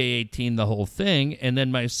 2K18, the whole thing. And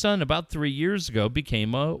then my son, about 3 years ago,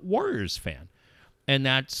 became a Warriors fan. And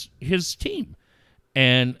that's his team.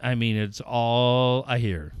 And, I mean, it's all I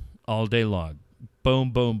hear all day long.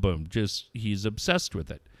 Boom, boom, boom. Just he's obsessed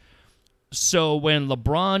with it. So when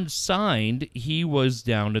LeBron signed, he was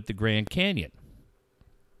down at the Grand Canyon.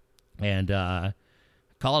 And I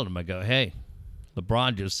called him. I go, hey,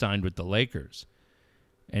 LeBron just signed with the Lakers.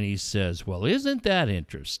 And he says, well, isn't that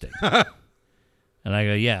interesting? And I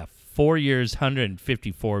go, yeah, 4 years,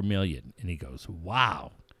 $154 million. And he goes,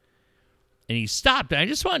 wow. And he stopped. And I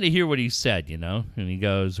just wanted to hear what he said, you know. And he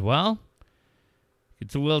goes, well,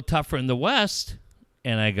 it's a little tougher in the West.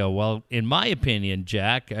 And I go, well, in my opinion,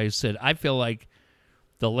 Jack, I said, I feel like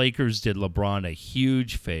the Lakers did LeBron a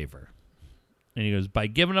huge favor. And he goes, by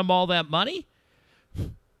giving him all that money?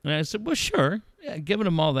 And I said, well, sure, yeah, giving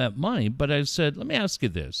him all that money. But I said, let me ask you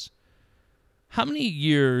this. How many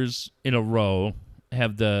years in a row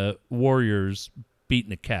have the Warriors beaten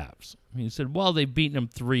the Cavs? And he said, well, they've beaten them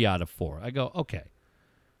 3 out of 4. I go, okay.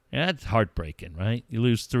 Yeah, that's heartbreaking, right? You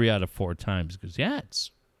lose 3 out of 4 times. He goes, yeah,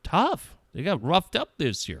 it's tough. They got roughed up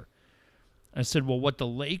this year. I said, well, what the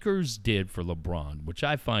Lakers did for LeBron, which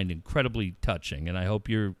I find incredibly touching, and I hope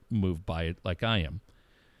you're moved by it like I am,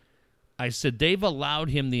 I said they've allowed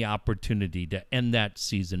him the opportunity to end that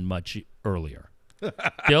season much earlier.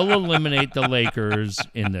 They'll eliminate the Lakers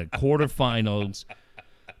in the quarterfinals,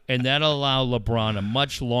 and that'll allow LeBron a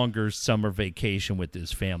much longer summer vacation with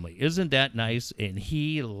his family. Isn't that nice? And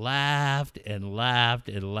he laughed and laughed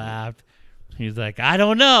and laughed. He's like, I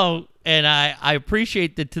don't know. And I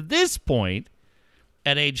appreciate that to this point,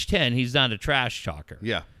 at age 10, he's not a trash talker.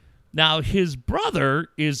 Yeah. Now, his brother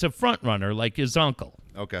is a front runner like his uncle.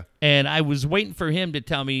 Okay. And I was waiting for him to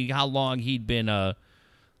tell me how long he'd been a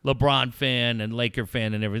LeBron fan and Laker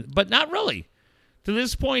fan and everything. But not really. To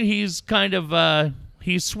this point, he's kind of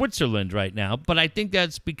he's Switzerland right now. But I think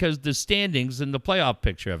that's because the standings and the playoff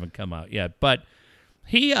picture haven't come out yet. But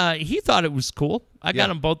he thought it was cool. I got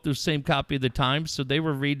them both the same copy of the Times, so they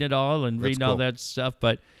were reading it all and reading all that stuff.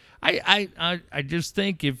 But I just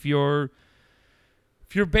think if you're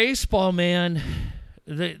baseball, man,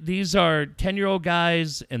 these are 10-year-old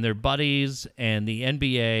guys and their buddies, and the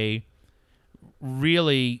NBA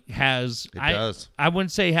really has. It does. I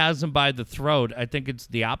wouldn't say has them by the throat. I think it's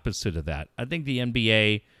the opposite of that. I think the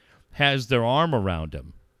NBA has their arm around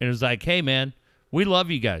them and is like, hey, man, we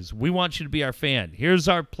love you guys. We want you to be our fan. Here's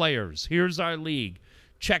our players. Here's our league.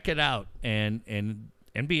 Check it out. And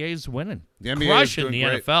NBA's winning. The NBA crushing is doing the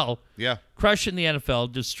great. NFL. Yeah. Crushing the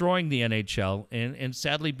NFL, destroying the NHL, and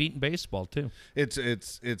sadly beating baseball too. It's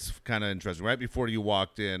kind of interesting. Right before you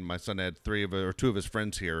walked in, my son had 2 of his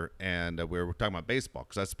friends here, and we were talking about baseball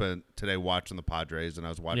because I spent today watching the Padres and I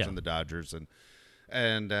was watching the Dodgers,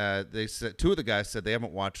 and they said 2 of the guys said they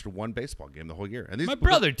haven't watched one baseball game the whole year. And my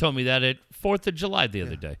brother told me that at 4th of July the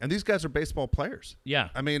other day. And these guys are baseball players. Yeah.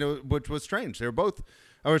 I mean, which was strange. They were both.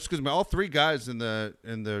 Oh, excuse me. All 3 guys in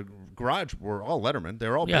the garage were all lettermen. They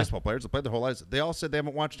were all baseball players. They played their whole lives. They all said they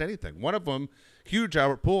haven't watched anything. One of them, huge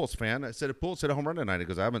Albert Pujols fan. I said, if Pujols hit a home run tonight, he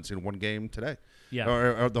goes, I haven't seen one game today. Yeah.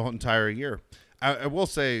 Or the whole entire year. I will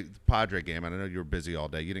say the Padre game, and I know you were busy all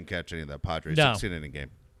day. You didn't catch any of that Padres 16-inning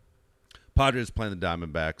game. Padres playing the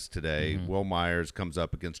Diamondbacks today. Mm-hmm. Will Myers comes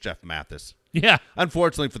up against Jeff Mathis. Yeah.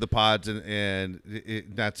 Unfortunately for the Pods, and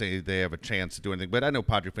not saying they have a chance to do anything, but I know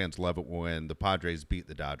Padre fans love it when the Padres beat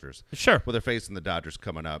the Dodgers. Sure. Well, they're facing the Dodgers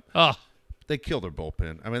coming up. Oh. They kill their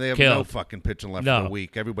bullpen. I mean, they have no fucking pitching left for the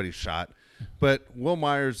week. Everybody's shot. But Will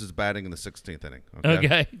Myers is batting in the 16th inning.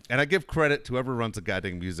 Okay. And I give credit to whoever runs the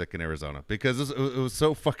goddamn music in Arizona because it was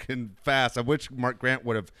so fucking fast. I wish Mark Grant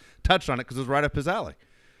would have touched on it because it was right up his alley.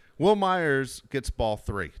 Will Myers gets ball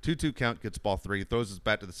 3. 2-2 count, gets ball 3, throws his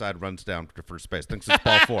bat to the side, runs down to first base, thinks it's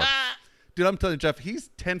ball 4. Dude, I'm telling you, Jeff, he's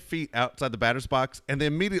 10 feet outside the batter's box, and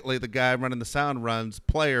then immediately the guy running the sound runs,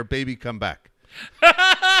 player, baby, come back. And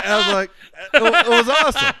I was like, it was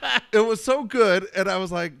awesome. It was so good, and I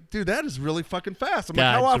was like, dude, that is really fucking fast. I'm like,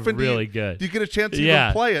 how often do you get a chance to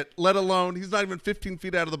even play it, let alone he's not even 15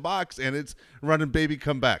 feet out of the box, and it's running, baby,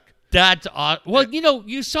 come back. That's well, you know,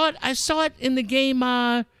 you saw it. I saw it in the game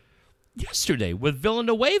yesterday with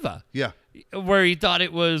Villanueva. Yeah. Where he thought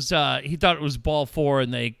it was ball 4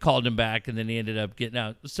 and they called him back and then he ended up getting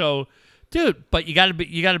out. So, dude, but you got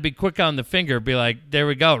to be quick on the finger. Be like, there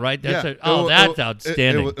we go, right? That's that's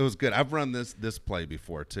outstanding. It was good. I've run this play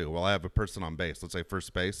before too. Well, I have a person on base, let's say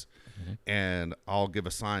first base, and I'll give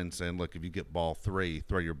a sign saying, "Look, if you get ball 3,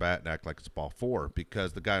 throw your bat and act like it's ball 4,"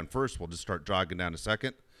 because the guy in first will just start jogging down to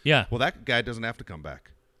second. Yeah. Well, that guy doesn't have to come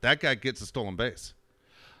back. That guy gets a stolen base.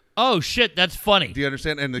 Oh shit, that's funny. Do you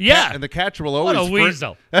understand? And the the catcher will what always a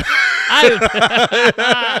weasel.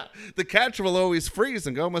 the catcher will always freeze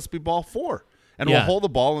and go, "Must be ball 4," and we'll hold the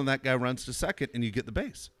ball, and that guy runs to second, and you get the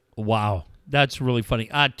base. Wow, that's really funny.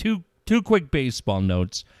 Two quick baseball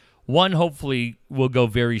notes. One hopefully will go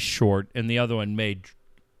very short, and the other one may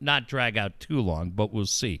not drag out too long, but we'll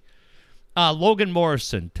see. Logan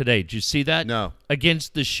Morrison today. Did you see that? No.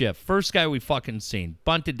 Against the shift. First guy we fucking seen.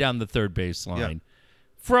 Bunted down the third base line.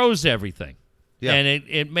 Froze everything. Yeah. And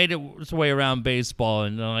it made its way around baseball.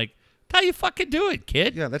 And they're like, how you fucking do it,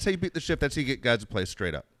 kid? Yeah, that's how you beat the shift. That's how you get guys to play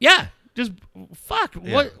straight up. Yeah. Just fuck.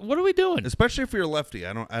 Yeah. What are we doing? Especially if you're a lefty.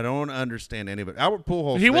 I don't understand any of it. Albert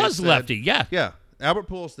Pujols. He was lefty, yeah. Yeah. Albert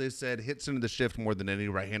Pujols, they said, hits into the shift more than any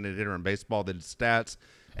right-handed hitter in baseball. They did stats,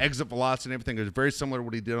 exit velocity, and everything. It was very similar to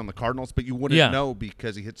what he did on the Cardinals, but you wouldn't know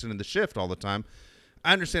because he hits into the shift all the time.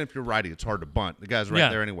 I understand if you're righty, it's hard to bunt. The guy's right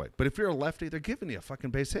there anyway. But if you're a lefty, they're giving you a fucking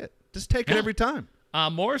base hit. Just take it every time.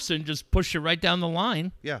 Morrison just pushed it right down the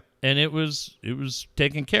line. Yeah. And it was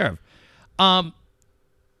taken care of.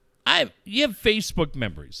 You have Facebook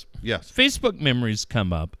memories. Yes. Facebook memories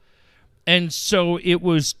come up. And so it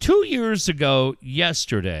was 2 years ago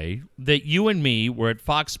yesterday that you and me were at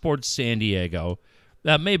Fox Sports San Diego.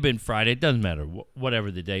 That may have been Friday. It doesn't matter,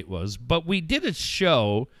 whatever the date was. But we did a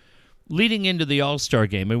show leading into the All-Star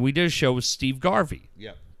game, and we did a show with Steve Garvey.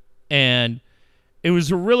 Yeah. And it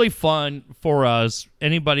was really fun for us.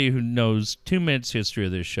 Anybody who knows 2 minutes history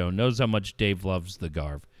of this show knows how much Dave loves the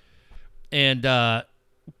Garv. And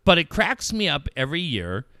but it cracks me up every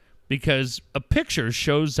year because a picture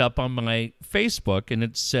shows up on my Facebook, and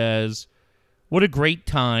it says, what a great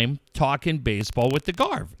time talking baseball with the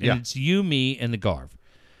Garv. And it's you, me, and the Garv.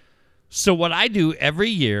 So what I do every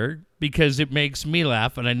year, because it makes me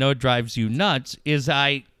laugh, and I know it drives you nuts, is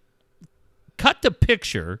I cut the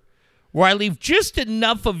picture where I leave just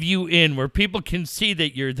enough of you in where people can see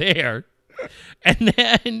that you're there, and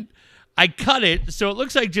then I cut it so it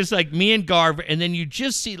looks like just like me and Garv, and then you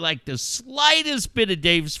just see like the slightest bit of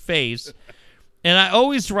Dave's face. And I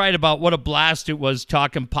always write about what a blast it was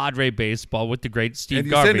talking Padre baseball with the great Steve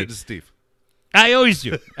Garvey. And you send it to Steve. I always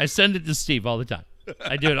do. I send it to Steve all the time.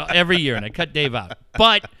 I do it every year, and I cut Dave out.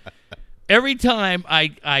 But every time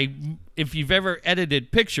if you've ever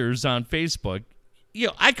edited pictures on Facebook,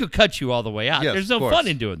 I could cut you all the way out. Yes, there's no fun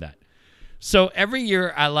in doing that. So every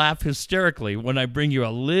year I laugh hysterically when I bring you a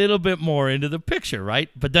little bit more into the picture, right?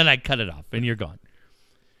 But then I cut it off, and you're gone.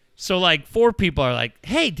 So, like, 4 people are like,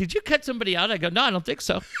 hey, did you cut somebody out? I go, no, I don't think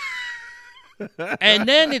so. And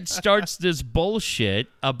then it starts this bullshit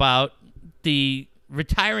about the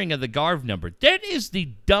retiring of the Garv number. That is the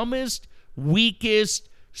dumbest, weakest,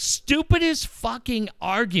 stupidest fucking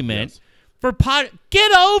argument for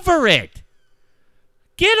Get over it.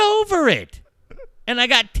 Get over it. And I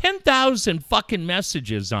got 10,000 fucking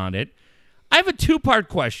messages on it. I have a 2-part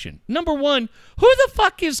question. Number 1, who the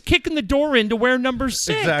fuck is kicking the door in to wear number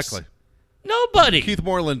 6? Exactly. Nobody. Keith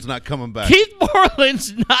Moreland's not coming back. Keith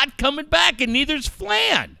Moreland's not coming back, and neither's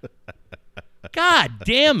Flan. God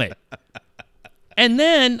damn it. And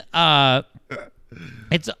then and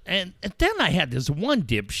then I had this one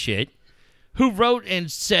dipshit who wrote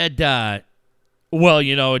and said, well,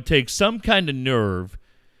 it takes some kind of nerve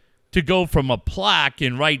to go from a plaque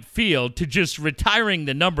in right field to just retiring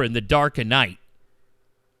the number in the dark of night.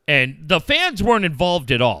 And the fans weren't involved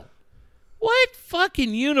at all. What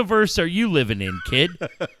fucking universe are you living in, kid? They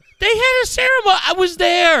had a ceremony. I was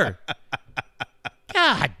there.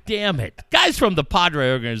 God damn it. Guys from the Padre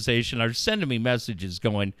organization are sending me messages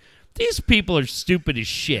going, these people are stupid as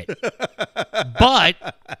shit.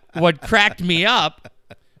 But what cracked me up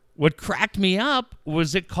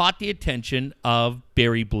was it caught the attention of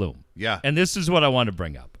Barry Bloom. Yeah. And this is what I want to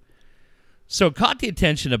bring up. So it caught the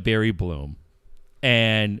attention of Barry Bloom,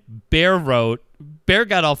 and Bear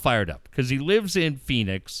got all fired up because he lives in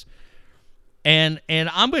Phoenix. And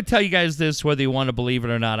I'm going to tell you guys this, whether you want to believe it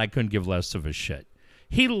or not, I couldn't give less of a shit.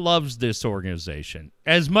 He loves this organization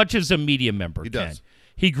as much as a media member can. Does.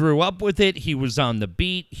 He grew up with it. He was on the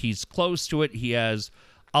beat. He's close to it. He has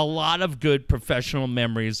a lot of good professional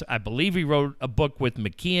memories. I believe he wrote a book with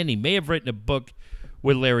McKeon. He may have written a book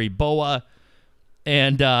with Larry Boa.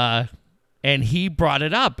 And And he brought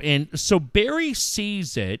it up. And so Barry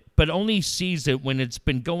sees it, but only sees it when it's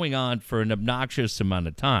been going on for an obnoxious amount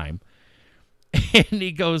of time. And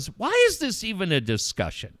he goes, why is this even a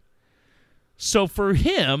discussion? So for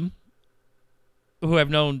him, who I've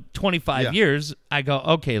known 25 years, I go,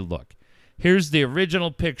 okay, look, here's the original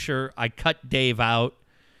picture. I cut Dave out,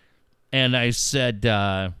 and I said,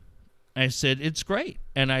 it's great.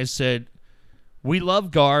 And I said, we love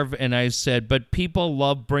Garv, and I said, but people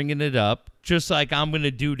love bringing it up, just like I'm going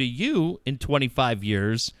to do to you in 25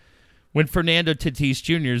 years when Fernando Tatis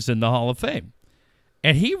Jr. is in the Hall of Fame.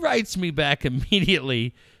 And he writes me back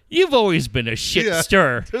immediately, you've always been a shit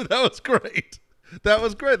stir. Dude, that was great.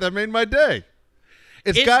 That made my day.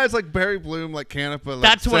 It's guys like Barry Bloom, like Canepa. Like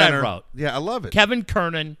that's Center. what I wrote. Yeah, I love it. Kevin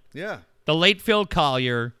Kernan. Yeah. The late Phil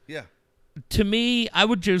Collier. Yeah. To me, I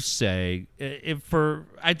would just say,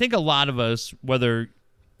 I think a lot of us, whether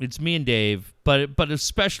it's me and Dave, but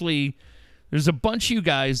especially, there's a bunch of you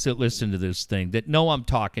guys that listen to this thing that know I'm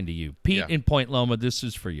talking to you. Pete in Point Loma, this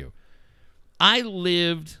is for you. I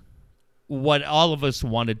lived what all of us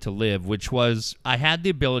wanted to live, which was I had the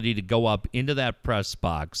ability to go up into that press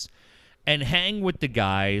box and hang with the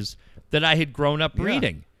guys that I had grown up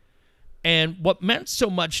reading. And what meant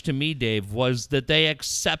so much to me, Dave, was that they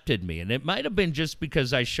accepted me. And it might have been just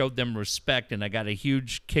because I showed them respect and I got a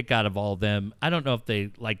huge kick out of all of them. I don't know if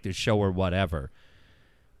they liked the show or whatever.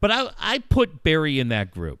 But I put Barry in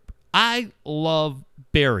that group. I love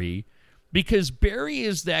Barry because Barry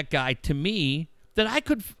is that guy to me that I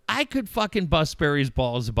could fucking bust Barry's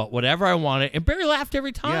balls about whatever I wanted. And Barry laughed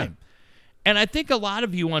every time. Yeah. And I think a lot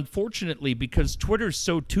of you, unfortunately, because Twitter's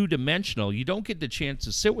so two-dimensional, you don't get the chance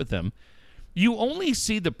to sit with them. You only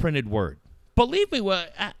see the printed word. Believe me,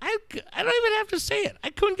 I don't even have to say it. I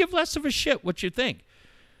couldn't give less of a shit what you think.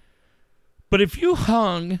 But if you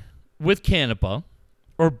hung with Canepa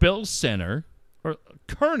or Bill Center or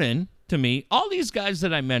Kernan, to me, all these guys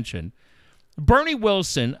that I mentioned, Bernie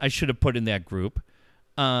Wilson, I should have put in that group,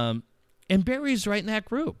 and Barry's right in that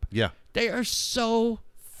group. Yeah. They are so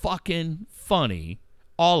fucking funny,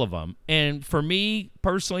 all of them. And for me,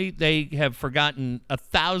 personally, they have forgotten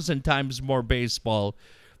 1,000 times more baseball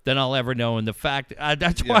than I'll ever know. And the fact,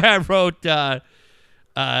 that's why I wrote Ted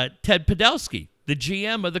Podolsky, the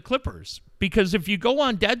GM of the Clippers. Because if you go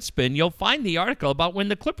on Deadspin, you'll find the article about when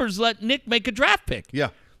the Clippers let Nick make a draft pick. Yeah.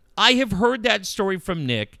 I have heard that story from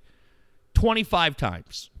Nick 25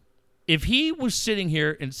 times. If he was sitting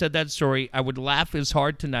here and said that story, I would laugh as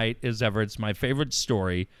hard tonight as ever. It's my favorite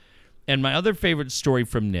story. And my other favorite story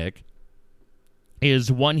from Nick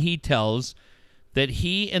is one he tells that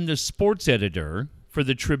he and the sports editor for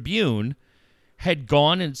the Tribune had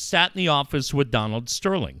gone and sat in the office with Donald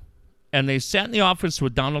Sterling. And they sat in the office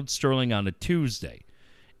with Donald Sterling on a Tuesday.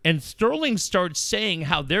 And Sterling starts saying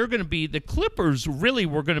how they're going to be, the Clippers really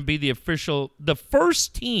were going to be the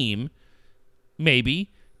first team, maybe,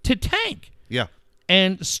 to tank. Yeah.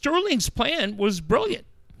 And Sterling's plan was brilliant.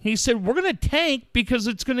 He said, we're going to tank because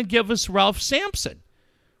it's going to give us Ralph Sampson.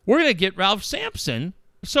 We're going to get Ralph Sampson.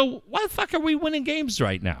 So why the fuck are we winning games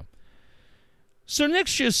right now? So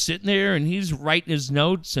Nick's just sitting there, and he's writing his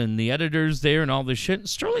notes, and the editor's there and all this shit. And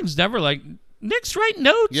Sterling's never like, Nick's writing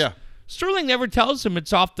notes. Yeah. Sterling never tells him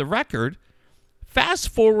it's off the record. Fast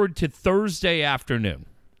forward to Thursday afternoon.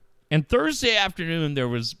 And Thursday afternoon, there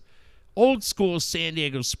was old school San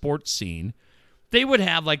Diego sports scene. They would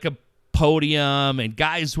have like a podium, and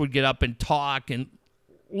guys would get up and talk, and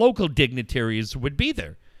local dignitaries would be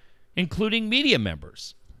there, including media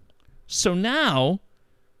members. So now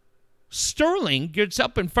Sterling gets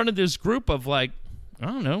up in front of this group of like, I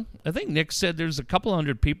don't know, I think Nick said there's a couple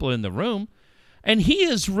hundred people in the room, and he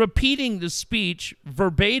is repeating the speech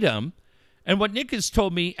verbatim. And what Nick has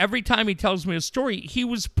told me, every time he tells me a story, he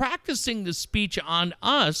was practicing the speech on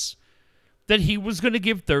us that he was going to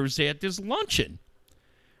give Thursday at this luncheon.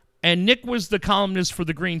 And Nick was the columnist for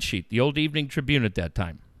the Green Sheet, the old Evening Tribune at that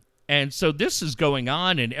time. And so this is going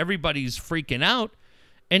on, and everybody's freaking out,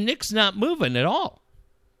 and Nick's not moving at all.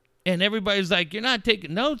 And everybody's like, you're not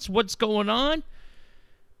taking notes? What's going on?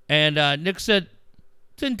 And Nick said,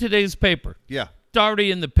 it's in today's paper. Yeah. It's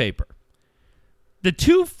already in the paper. The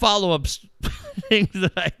two follow-up things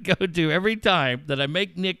that I go to every time, that I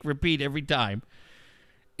make Nick repeat every time,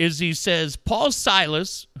 is he says, Paul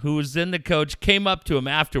Silas, who was then the coach, came up to him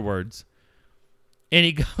afterwards, and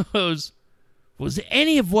he goes, was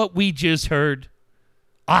any of what we just heard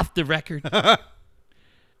off the record?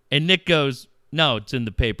 And Nick goes, no, it's in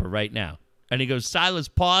the paper right now. And he goes, Silas,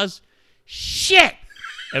 pause, shit,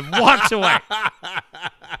 and walks away.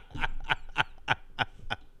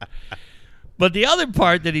 But the other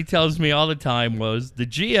part that he tells me all the time was the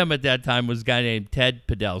GM at that time was a guy named Ted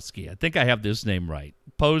Podolsky. I think I have this name right.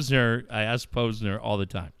 Posner, I asked Posner all the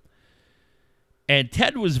time. And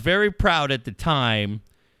Ted was very proud at the time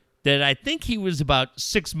that I think he was about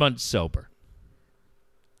 6 months sober.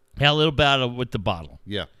 Had a little battle with the bottle.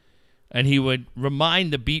 Yeah. And he would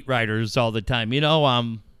remind the beat writers all the time,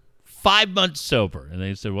 I'm 5 months sober. And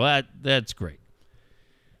they said, well, that's great.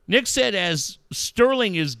 Nick said as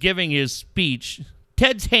Sterling is giving his speech,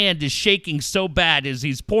 Ted's hand is shaking so bad as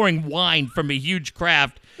he's pouring wine from a huge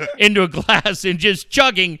craft into a glass and just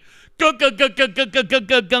chugging red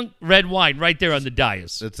wine right there on the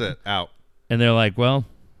dais. That's it. Out. And they're like, well,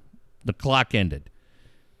 the clock ended.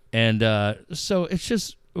 And so it's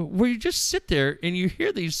just where you just sit there and you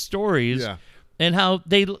hear these stories and how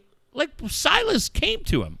they, like Silas came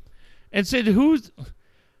to him and said,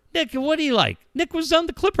 Nick, what do you like? Nick was on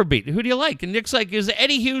the Clipper beat. Who do you like? And Nick's like, is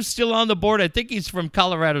Eddie Hughes still on the board? I think he's from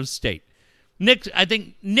Colorado State. I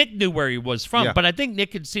think Nick knew where he was from, but I think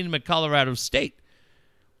Nick had seen him at Colorado State.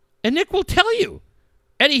 And Nick will tell you,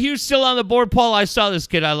 Eddie Hughes still on the board. Paul, I saw this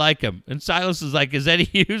kid. I like him. And Silas is like, is Eddie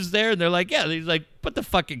Hughes there? And they're like, yeah. And he's like, put the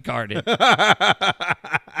fucking card in.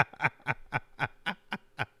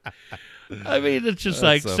 I mean, it's just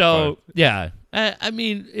That's like, so yeah. I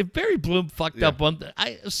mean, if Barry Bloom fucked up one thing,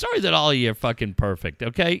 sorry that all of you are fucking perfect,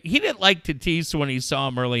 okay? He didn't like Tatis when he saw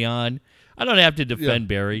him early on. I don't have to defend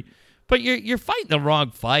Barry. But you're fighting the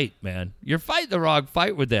wrong fight, man. You're fighting the wrong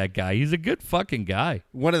fight with that guy. He's a good fucking guy.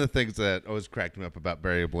 One of the things that always cracked me up about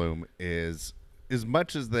Barry Bloom is as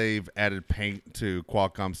much as they've added paint to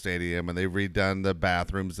Qualcomm Stadium and they've redone the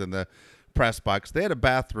bathrooms in the press box, they had a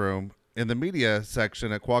bathroom in the media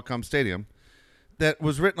section at Qualcomm Stadium that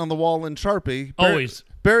was written on the wall in Sharpie. Always.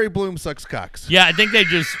 Barry Bloom sucks cocks. Yeah, I think they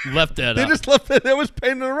just left that They up. just left it. It was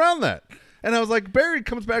painted around that. And I was like, Barry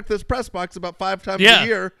comes back to this press box about 5 times a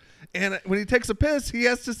year. And when he takes a piss, he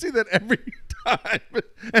has to see that every time.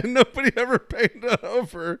 And nobody ever painted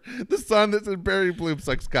over the sign that said Barry Bloom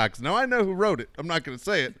sucks cocks. Now, I know who wrote it. I'm not going to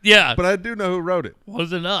say it. Yeah. But I do know who wrote it.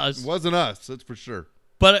 Wasn't us. It wasn't us. That's for sure.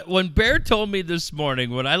 But when Bear told me this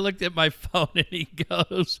morning, when I looked at my phone and he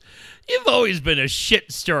goes, you've always been a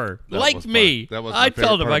shit stirrer. Like me. That was I my favorite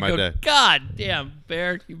told him, part I of my go, day. God damn,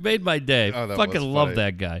 Bear, you made my day. Oh, that fucking was love funny.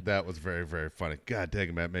 that guy. That was very, very funny. God dang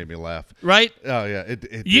it, that made me laugh. Right? Oh, yeah.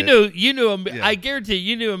 You knew him. Yeah. I guarantee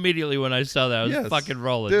you knew immediately when I saw that. I was fucking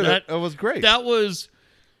rolling. Dude, it was great. That was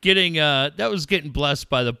getting blessed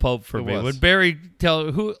by the Pope for me. When Barry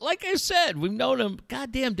like I said, we've known him.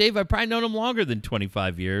 God damn, Dave, I've probably known him longer than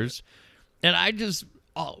 25 years. And I just,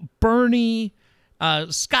 Bernie,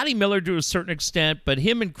 Scotty Miller to a certain extent, but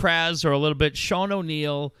him and Kraz are a little bit, Sean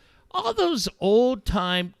O'Neill, all those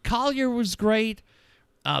old-time, Collier was great.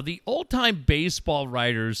 The old-time baseball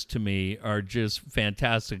writers, to me, are just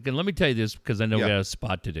fantastic. And let me tell you this, because I know we got a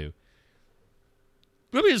spot to do.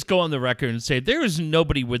 Let me just go on the record and say there is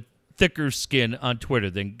nobody with thicker skin on Twitter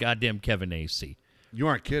than goddamn Kevin Acee. You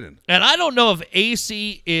aren't kidding. And I don't know if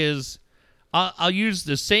Acee is... I'll use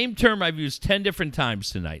the same term I've used 10 different times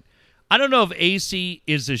tonight. I don't know if Acee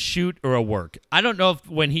is a shoot or a work. I don't know if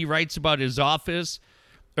when he writes about his office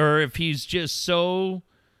or if he's just so,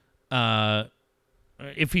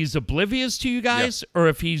 if he's oblivious to you guys or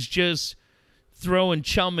if he's just throwing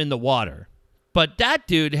chum in the water. But that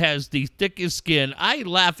dude has the thickest skin. I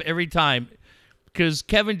laugh every time because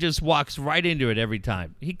Kevin just walks right into it every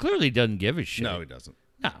time. He clearly doesn't give a shit. No, he doesn't.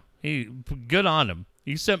 No, good on him.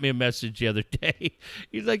 He sent me a message the other day.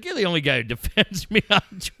 He's like, you're the only guy who defends me on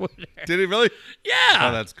Twitter. Did he really? Yeah.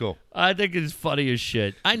 Oh, that's cool. I think it's funny as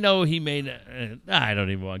shit. I know he made I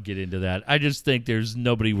don't even want to get into that. I just think there's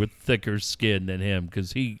nobody with thicker skin than him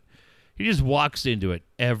because he just walks into it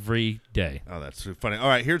every day. Oh, that's so funny. All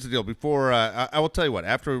right, here's the deal. Before I will tell you what,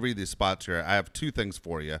 after we read these spots here, I have 2 things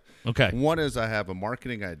for you. Okay. One is I have a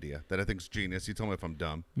marketing idea that I think is genius. You tell me if I'm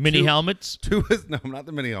dumb. Mini helmets? 2 is, no, not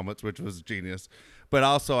the mini helmets, which was genius. But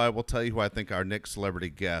also, I will tell you who I think our next celebrity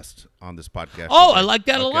guest on this podcast. Oh, I like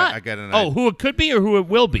that a lot. I got an idea. Who it could be or who it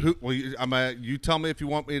will be? You tell me if you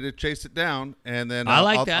want me to chase it down, and then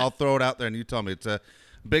I'll throw it out there, and you tell me. It's a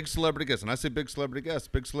big celebrity guest, and I say big celebrity guest.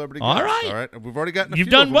 All right. All right. We've already gotten a You've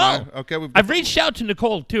few done of them. well. Okay. I've reached out to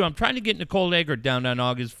Nicole, too. I'm trying to get Nicole Egger down on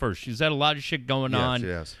August 1st. She's had a lot of shit going on.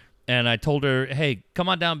 Yes. And I told her, hey, come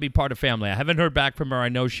on down and be part of family. I haven't heard back from her. I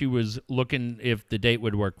know she was looking if the date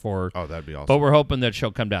would work for her. Oh, that'd be awesome. But we're hoping that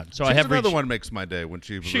she'll come down. So She's another one makes my day when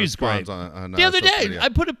she She's responds great. on the other social day, media. I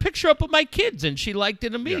put a picture up of my kids, and she liked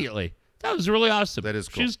it immediately. That was really awesome. That is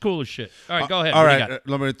cool. She's cool as shit. All right, go ahead. All right,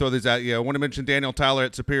 let me throw these out. Yeah, I want to mention Daniel Tyler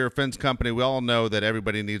at Superior Fence Company. We all know that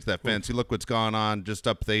everybody needs that fence. You look what's going on just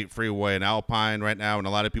up the 8 freeway in Alpine right now, and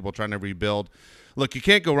a lot of people trying to rebuild. Look, you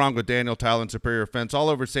can't go wrong with Daniel Tyler and Superior Fence all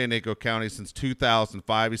over San Diego County since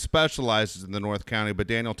 2005. He specializes in the North County, but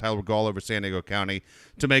Daniel Tyler will go all over San Diego County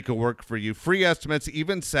to make it work for you. Free estimates,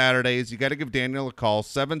 even Saturdays. You got to give Daniel a call,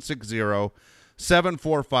 760-745-4846,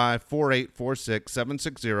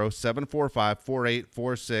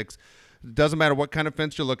 760-745-4846. Doesn't matter what kind of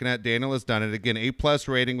fence you're looking at, Daniel has done it. Again, A+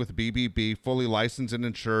 rating with BBB, fully licensed and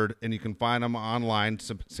insured, and you can find them online,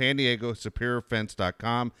 San Diego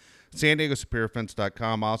SuperiorFence.com. San Diego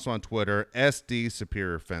SuperiorFence.com, also on Twitter, SD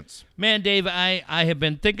Superior Fence. Man, Dave, I have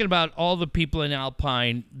been thinking about all the people in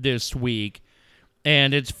Alpine this week,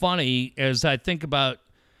 and it's funny as I think about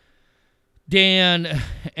Dan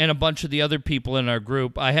and a bunch of the other people in our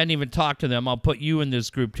group. I hadn't even talked to them. I'll put you in this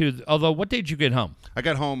group, too. Although, what day did you get home? I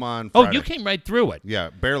got home on Friday. Oh, you came right through it.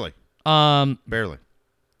 Yeah, barely. Barely.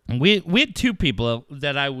 We had two people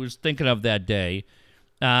that I was thinking of that day.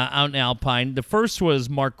 Out in Alpine. The first was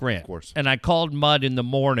Mark Grant. Of course. And I called Mud in the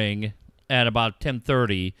morning at about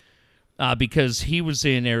 10:30 because he was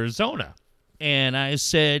in Arizona. And I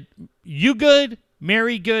said, you good?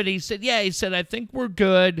 Mary good? He said, yeah. He said, I think we're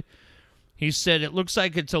good. He said, it looks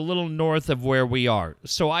like it's a little north of where we are.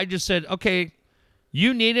 So I just said, okay,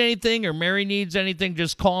 you need anything or Mary needs anything,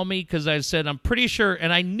 just call me. Because I said, I'm pretty sure.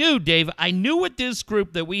 And I knew, Dave, with this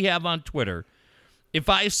group that we have on Twitter, if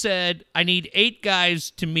I said I need 8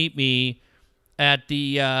 guys to meet me at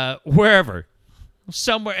the wherever,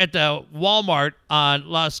 somewhere at the Walmart on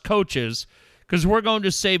Las Coaches, because we're going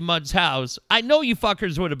to save Mud's house, I know you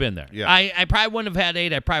fuckers would have been there. Yeah. I probably wouldn't have had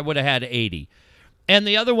 8. I probably would have had 80. And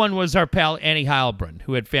the other one was our pal Annie Heilbrunn,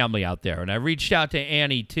 who had family out there. And I reached out to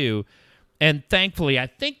Annie, too. And thankfully, I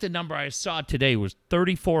think the number I saw today was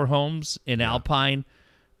 34 homes in Alpine.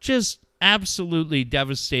 Just absolutely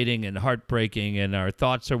devastating and heartbreaking, and our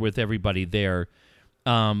thoughts are with everybody there.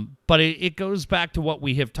 But it goes back to what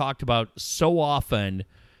we have talked about so often.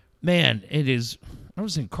 Man, it is. I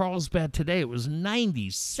was in Carlsbad today. It was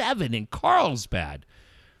 97 in Carlsbad.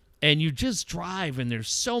 And you just drive, and there's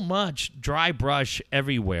so much dry brush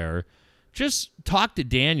everywhere. Just talk to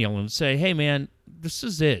Daniel and say, hey, man, this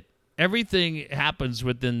is it. Everything happens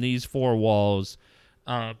within these 4 walls.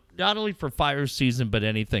 Not only for fire season, but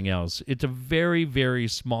anything else. It's a very, very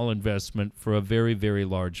small investment for a very, very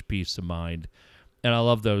large peace of mind. And I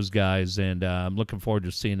love those guys, and I'm looking forward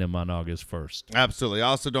to seeing them on August 1st. Absolutely.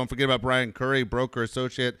 Also, don't forget about Brian Curry, broker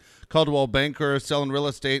associate, Caldwell Banker, selling real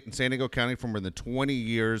estate in San Diego County for more than 20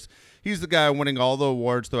 years. He's the guy winning all the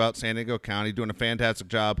awards throughout San Diego County, doing a fantastic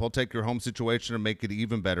job. He'll take your home situation and make it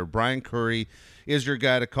even better. Brian Curry is your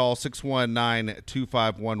guy to call,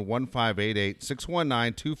 619-251-1588,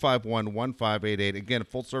 619-251-1588. Again, a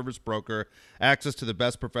full-service broker, access to the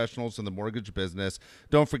best professionals in the mortgage business.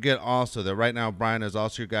 Don't forget also that right now Brian is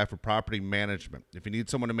also your guy for property management. If you need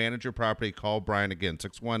someone to manage your property, call Brian again,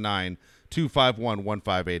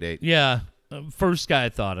 619-251-1588. Yeah, first guy I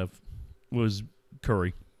thought of was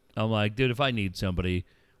Curry. I'm like, dude, if I need somebody,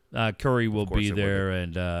 Curry will be there,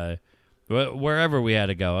 and wherever we had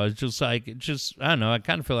to go. I was just like, I don't know, I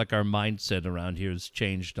kind of feel like our mindset around here has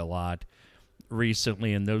changed a lot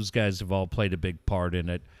recently, and those guys have all played a big part in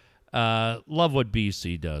it. Love what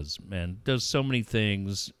BC does, man. Does so many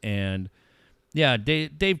things, and yeah,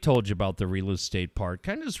 Dave told you about the real estate part.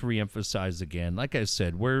 Kind of just reemphasize again. Like I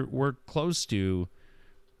said, we're close to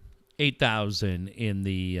 8,000 in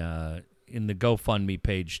the GoFundMe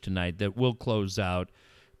page tonight that will close out.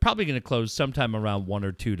 Probably going to close sometime around 1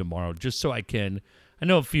 or 2 tomorrow, just so I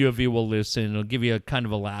know a few of you will listen. It'll give you a kind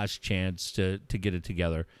of a last chance to get it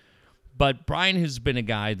together. But Brian has been a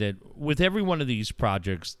guy that, with every one of these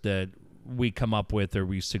projects that we come up with or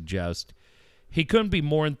we suggest, he couldn't be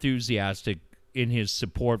more enthusiastic in his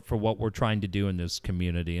support for what we're trying to do in this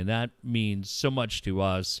community. And that means so much to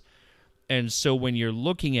us. And so when you're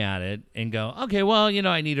looking at it and go, okay, well,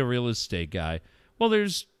 I need a real estate guy. Well,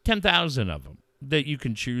 there's 10,000 of them that you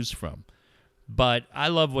can choose from. But I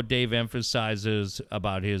love what Dave emphasizes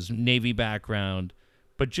about his Navy background.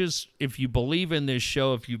 But just if you believe in this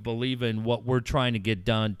show, if you believe in what we're trying to get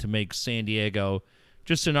done to make San Diego,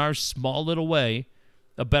 just in our small little way,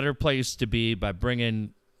 a better place to be by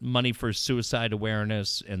bringing money for suicide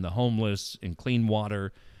awareness and the homeless and clean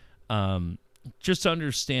water, just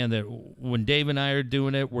understand that when Dave and I are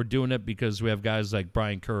doing it, we're doing it because we have guys like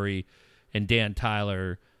Brian Curry and Dan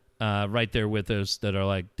Tyler right there with us that are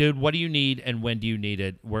like, dude, what do you need and when do you need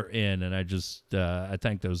it? We're in. And I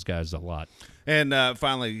thank those guys a lot. And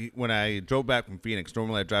finally, when I drove back from Phoenix,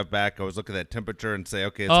 normally I drive back, I was looking at that temperature and say,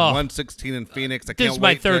 okay, it's 116 in Phoenix. I can't this is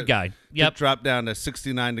my third guy. Yep. To drop down to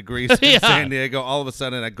 69 degrees in San Diego. All of a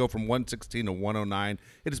sudden, I go from 116 to 109.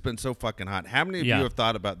 It has been so fucking hot. How many of you have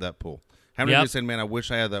thought about that pool? How many of you said, man, I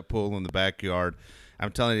wish I had that pool in the backyard?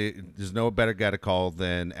 I'm telling you, there's no better guy to call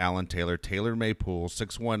than Alan Taylor. Taylor Made Pool,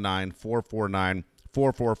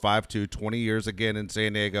 619-449-4452. 20 years again in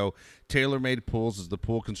San Diego. Taylor Made Pools is the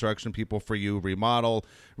pool construction people for you. Remodel,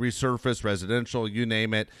 resurface, residential, you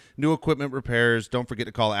name it. New equipment repairs. Don't forget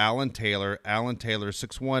to call Alan Taylor. Alan Taylor,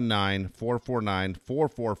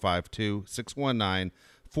 619-449-4452.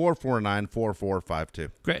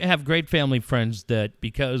 619-449-4452. Have great family friends that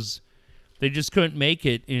because they just couldn't make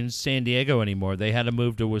it in San Diego anymore, they had to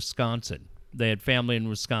move to Wisconsin. They had family in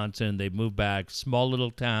Wisconsin. They moved back, small little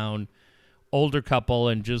town, older couple,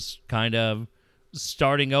 and just kind of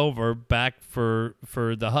starting over back for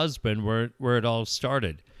the husband where it all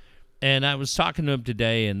started. And I was talking to them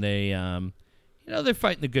today, and they, they're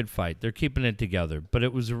fighting the good fight. They're keeping it together. But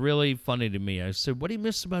it was really funny to me. I said, what do you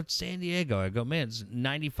miss about San Diego? I go, man, it's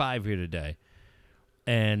 95 here today.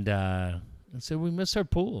 And I said, we miss our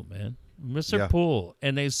pool, man. We miss our pool.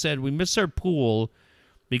 And they said, we miss our pool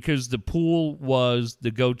because the pool was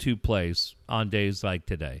the go-to place on days like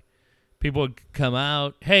today. People would come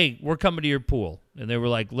out, hey, we're coming to your pool. And they were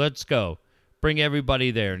like, let's go. Bring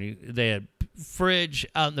everybody there. And they had fridge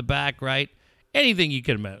out in the back, right? Anything you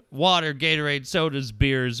could imagine. Water, Gatorade, sodas,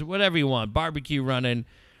 beers, whatever you want. Barbecue running.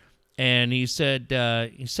 And he said,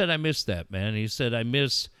 I miss that, man. He said, I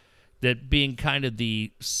miss that being kind of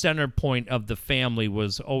the center point of the family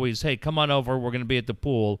was always, hey, come on over. We're going to be at the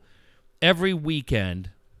pool every weekend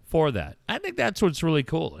for that. I think that's what's really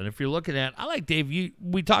cool. And if you're looking at, I like Dave,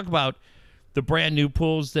 we talk about the brand new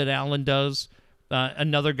pools that Alan does.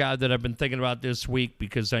 Another guy that I've been thinking about this week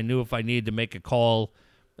because I knew if I needed to make a call,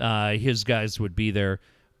 his guys would be there.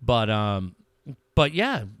 But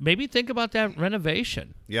yeah, maybe think about that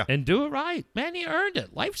renovation. Yeah. And do it right. Man, you earned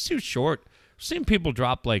it. Life's too short. I've seen people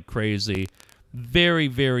drop like crazy. Very,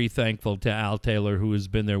 very thankful to Al Taylor, who has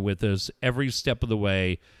been there with us every step of the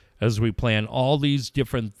way as we plan all these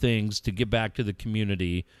different things to give back to the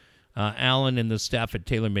community. Alan and the staff at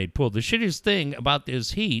Taylor Made Pool. The shittiest thing about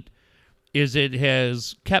this heat is it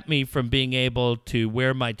has kept me from being able to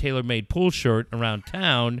wear my Taylor Made Pool shirt around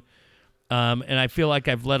town. And I feel like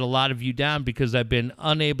I've let a lot of you down because I've been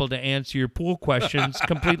unable to answer your pool questions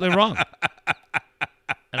completely wrong.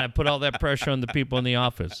 And I put all that pressure on the people in the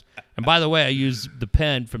office. And by the way, I use the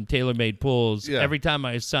pen from Taylor Made Pools. Yeah. Every time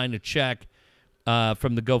I sign a check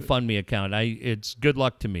from the GoFundMe account, it's good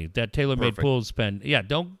luck to me. That Taylor Made Pools pen. Yeah,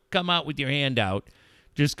 don't come out with your hand out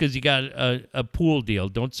just because you got a pool deal.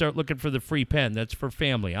 Don't start looking for the free pen. That's for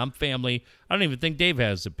family. I'm family. I don't even think Dave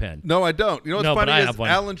has a pen. No, I don't. You know what's funny is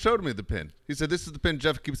Alan showed me the pen. He said, this is the pen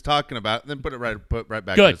Jeff keeps talking about, and then put right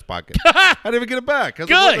back in his pocket. I didn't even get it back. I was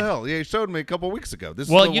like, what the hell? Yeah, he showed me a couple of weeks ago.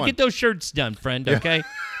 You get those shirts done, friend, okay?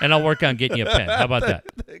 And I'll work on getting you a pen. How about that?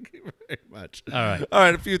 Thank you very much. All right. All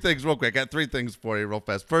right, a few things real quick. I got 3 things for you real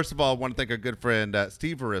fast. First of all, I want to thank our good friend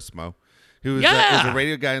Steve Verismo, who is a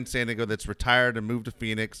radio guy in San Diego that's retired and moved to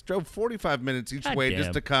Phoenix. Drove 45 minutes each way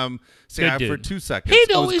just to come say hi for 2 seconds.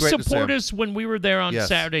 He'd always support us when we were there on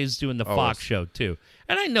Saturdays doing the Fox show, too.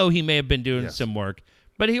 And I know he may have been doing some work,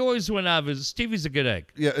 but he always went out of his... Stevie's a good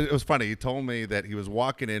egg. Yeah, it was funny. He told me that he was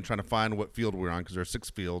walking in trying to find what field we were on because there are 6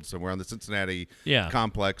 fields, and we're on the Cincinnati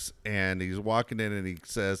complex. And he's walking in, and he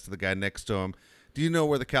says to the guy next to him, do you know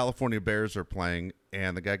where the California Bears are playing?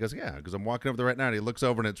 And the guy goes, yeah, because I'm walking over there right now. And he looks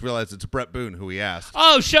over, and it's realized it's Brett Boone, who he asked.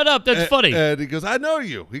 Oh, shut up. That's funny. And he goes, I know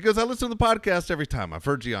you. He goes, I listen to the podcast every time. I've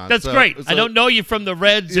heard you on. That's great. I don't know you from the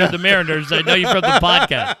Reds or the Mariners. I know you from the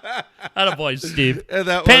podcast. Attaboy, Steve.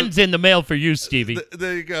 Pen's in the mail for you, Stevie.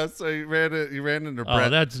 There you go. So he ran into Brett. Oh,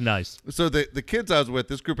 that's nice. So the kids I was with,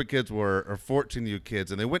 this group of kids are 14U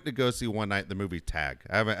kids, and they went to go see one night the movie Tag.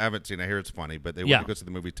 I haven't seen it. I hear it's funny, but they went to go see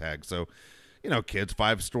the movie Tag. So, kids,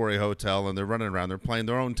 5-story hotel, and they're running around. They're playing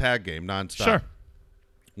their own tag game nonstop. Sure.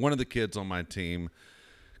 One of the kids on my team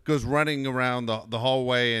goes running around the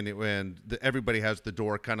hallway, and everybody has the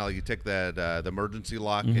door kind of like you take that the emergency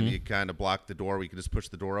lock and you kind of block the door where you can just push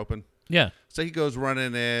the door open. Yeah. So he goes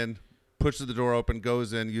running in, pushes the door open,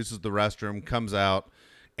 goes in, uses the restroom, comes out,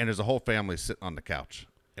 and there's a whole family sitting on the couch.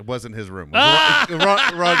 It wasn't his room. It was the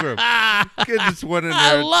wrong room. Kid just went in there.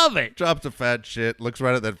 I love it. Drops a fat shit. Looks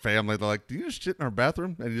right at that family. They're like, "Do you just shit in our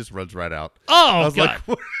bathroom?" And he just runs right out. Oh, I was God.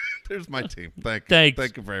 like, There's my team.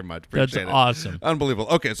 Thank you very much. That's awesome. Unbelievable.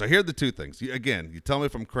 Okay, so here are the two things. You tell me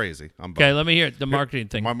if I'm crazy. Okay, let me hear it. The marketing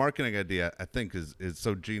thing. My marketing idea, I think, is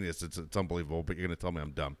so genius. It's unbelievable, but you're going to tell me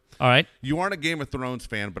I'm dumb. All right. You aren't a Game of Thrones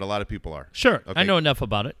fan, but a lot of people are. Sure. Okay. I know enough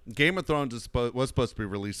about it. Game of Thrones was supposed to be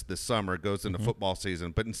released this summer. It goes into football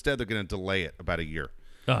season, but instead they're going to delay it about a year.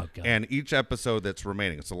 Oh, God. And each episode that's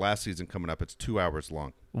remaining, it's the last season coming up, it's 2 hours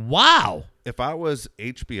long. Wow. If I was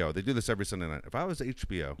HBO, they do this every Sunday night. If I was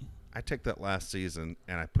HBO, I take that last season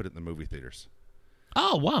and I put it in the movie theaters.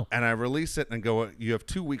 Oh, wow. And I release it and go, you have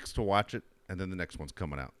 2 weeks to watch it, and then the next one's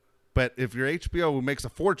coming out. But if you're HBO, who makes a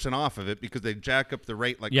fortune off of it because they jack up the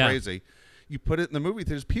rate like crazy, you put it in the movie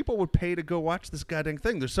theaters, people would pay to go watch this goddamn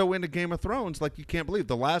thing. They're so into Game of Thrones, like you can't believe.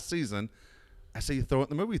 The last season, I say you throw it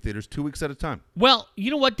in the movie theaters 2 weeks at a time. Well, you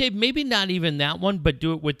know what, Dave? Maybe not even that one, but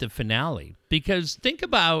do it with the finale. Because think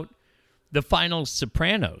about the final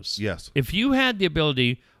Sopranos. Yes. If you had the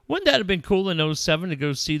ability, wouldn't that have been cool in 2007 to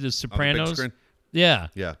go see the Sopranos? On the big screen? Yeah.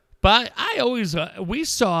 Yeah. But I always, we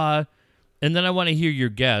saw, and then I want to hear your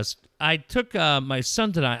guess. I took my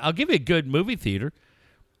sons and I'll give you a good movie theater.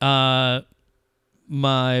 My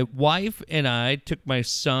wife and I took my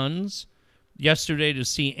sons yesterday to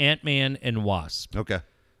see Ant-Man and Wasp. Okay.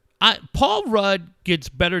 Paul Rudd gets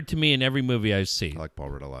better to me in every movie I see. I like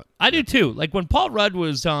Paul Rudd a lot. I do too. Like when Paul Rudd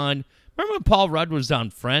was on, remember when Paul Rudd was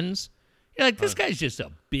on Friends? You're like, this guy's just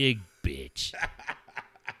a big bitch.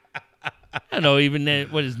 I don't know even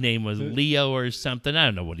what his name was, Leo or something. I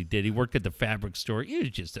don't know what he did. He worked at the fabric store. He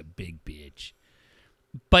was just a big bitch.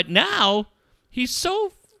 But now he's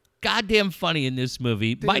so goddamn funny in this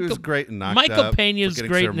movie. He was great and knocked Michael up, Pena's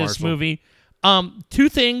great in this movie. Two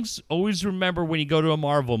things. Always remember when you go to a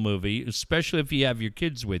Marvel movie, especially if you have your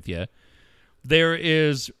kids with you, there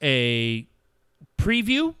is a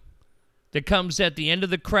preview that comes at the end of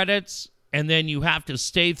the credits, and then you have to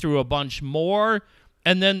stay through a bunch more.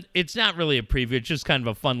 And then it's not really a preview. It's just kind of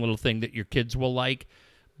a fun little thing that your kids will like.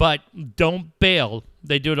 But don't bail.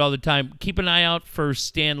 They do it all the time. Keep an eye out for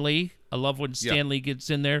Stan Lee. I love when Stan Lee gets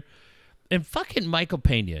in there. And fucking Michael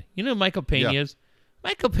Pena. You know who Michael Pena is?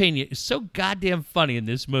 Michael Pena is so goddamn funny in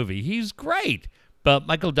this movie. He's great. But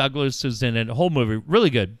Michael Douglas is in it. The whole movie, really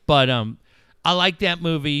good. But I like that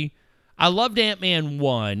movie. I loved Ant-Man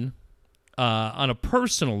 1 on a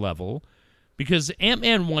personal level because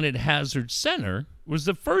Ant-Man 1 at Hazard Center was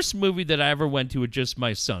the first movie that I ever went to with just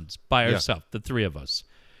my sons, by ourselves, the three of us.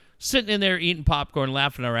 Sitting in there eating popcorn,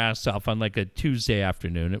 laughing our ass off on like a Tuesday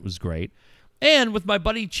afternoon. It was great. And with my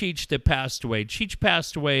buddy Cheech that passed away. Cheech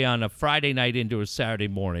passed away on a Friday night into a Saturday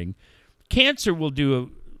morning. Cancer will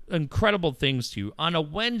do incredible things to you. On a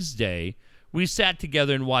Wednesday, we sat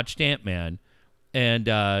together and watched Ant-Man. And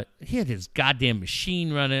he had his goddamn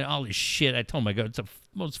machine running, all this shit. I told him, I go, it's the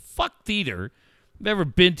most fucked theater I've ever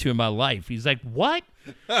been to in my life. He's like, what?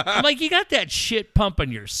 I'm like, you got that shit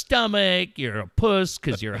pumping your stomach. You're a puss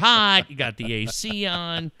because you're hot. You got the AC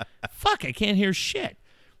on. Fuck, I can't hear shit.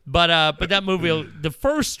 But that movie, the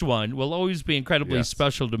first one, will always be incredibly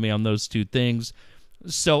special to me on those two things.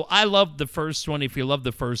 So I loved the first one. If you love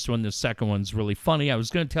the first one, the second one's really funny. I was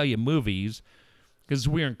going to tell you movies because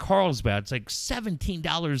we're in Carlsbad. It's like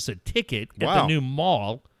 $17 a ticket at the new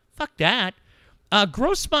mall. Fuck that.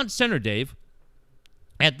 Grossmont Center, Dave.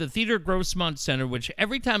 At the Theater Grossmont Center, which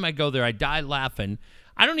every time I go there, I die laughing.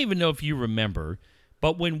 I don't even know if you remember,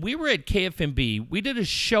 but when we were at KFMB, we did a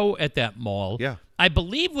show at that mall. Yeah. I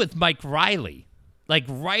believe with Mike Riley, like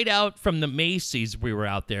right out from the Macy's, we were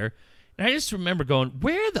out there. And I just remember going,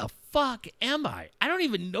 where the fuck am I? I don't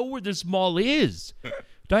even know where this mall is.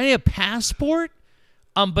 Do I need a passport?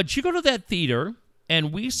 But you go to that theater,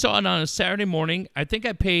 and we saw it on a Saturday morning. I think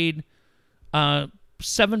I paid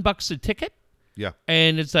 $7 a ticket. Yeah.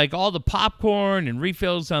 And it's like all the popcorn and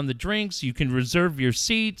refills on the drinks. You can reserve your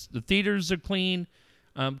seats. The theaters are clean.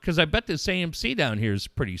 Because I bet this AMC down here is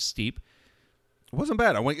pretty steep. It wasn't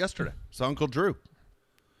bad. I went yesterday. Saw Uncle Drew.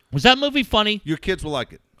 Was that movie funny? Your kids will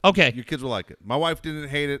like it. Okay. Your kids will like it. My wife didn't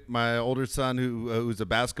hate it. My older son, who's a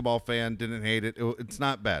basketball fan, didn't hate it. It's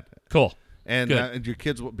not bad. Cool. And your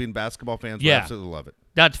kids, being basketball fans, will absolutely love it.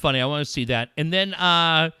 That's funny. I want to see that. And then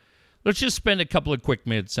let's just spend a couple of quick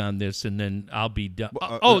minutes on this, and then I'll be done.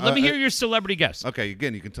 Let me hear your celebrity guess. Okay,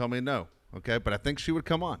 again, you can tell me no. Okay, but I think she would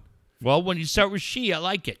come on. Well, when you start with she, I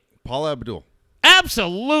like it. Paula Abdul.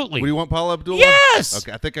 Absolutely. Would you want Paula Abdul? Yes.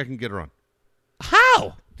 Okay, I think I can get her on.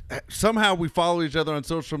 How? Somehow we follow each other on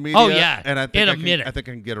social media. Oh, yeah. And I think in a minute. I think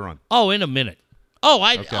I can get her on. Oh, in a minute.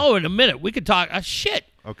 In a minute. We could talk. Shit.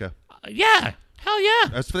 Okay. Yeah. Hell yeah.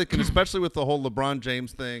 I was thinking, especially with the whole LeBron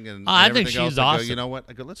James thing and I everything think else, she's I go, awesome. you know what?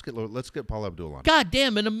 I go, let's get Paula Abdul on. God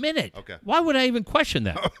damn, in a minute. Okay. Why would I even question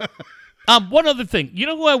that? One other thing. You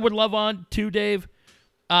know who I would love on too, Dave?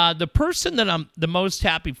 The person that I'm the most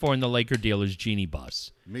happy for in the Laker deal is Jeannie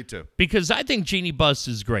Buss. Me too. Because I think Jeannie Buss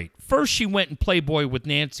is great. First, she went in Playboy with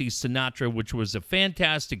Nancy Sinatra, which was a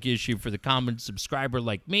fantastic issue for the common subscriber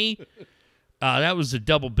like me. That was a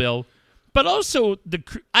double bill. But also,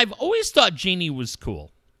 I've always thought Jeannie was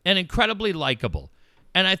cool and incredibly likable.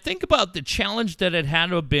 And I think about the challenge that it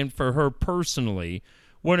had to have been for her personally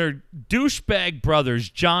when her douchebag brothers,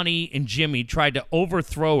 Johnny and Jimmy, tried to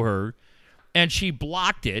overthrow her. And she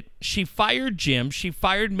blocked it. She fired Jim. She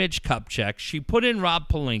fired Mitch Kupchak. She put in Rob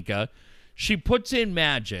Pelinka. She puts in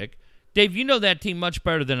Magic. Dave, you know that team much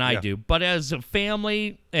better than I do. But as a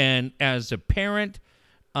family and as a parent,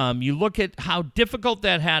 you look at how difficult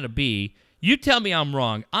that had to be. You tell me I'm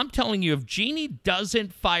wrong. I'm telling you, if Jeannie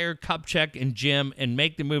doesn't fire Kupchak and Jim and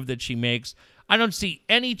make the move that she makes, I don't see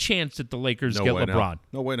any chance that the Lakers get LeBron.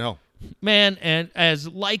 No way in hell. Man, and as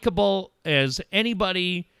likable as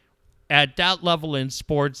anybody at that level in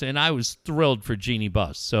sports, and I was thrilled for Jeannie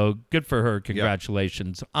Buss. So good for her.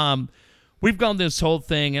 Congratulations. Yep. We've gone this whole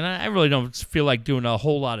thing, and I really don't feel like doing a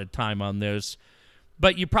whole lot of time on this,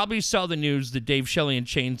 but you probably saw the news that Dave Shelley and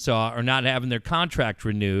Chainsaw are not having their contract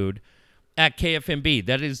renewed at KFMB.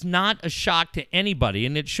 That is not a shock to anybody,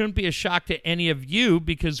 and it shouldn't be a shock to any of you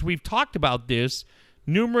because we've talked about this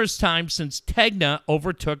numerous times since Tegna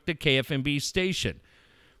overtook the KFMB station.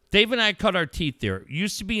 Dave and I cut our teeth there. It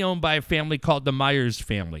used to be owned by a family called the Myers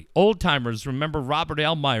family. Old-timers remember Robert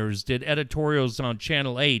L. Myers did editorials on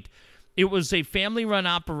Channel 8. It was a family-run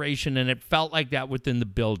operation, and it felt like that within the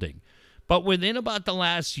building. But within about the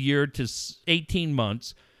last year to 18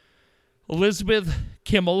 months, Elizabeth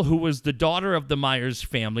Kimmel, who was the daughter of the Myers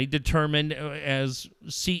family, determined as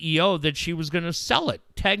CEO that she was going to sell it.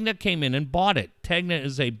 Tegna came in and bought it. Tegna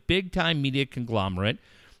is a big-time media conglomerate,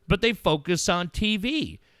 but they focus on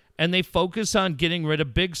TV. And they focus on getting rid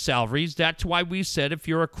of big salaries. That's why we said if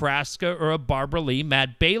you're a Kraska or a Barbara Lee,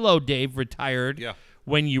 Matt Balo, Dave, retired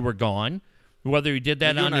when you were gone. Whether he did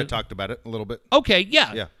that you and I talked about it a little bit. Okay,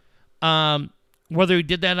 yeah. Whether he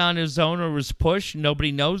did that on his own or was pushed,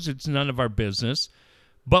 nobody knows. It's none of our business.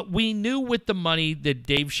 But we knew with the money that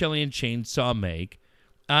Dave Shelley and Chainsaw make,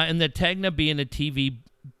 and that Tegna being a TV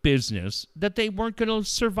business, that they weren't going to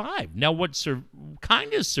survive. Now, what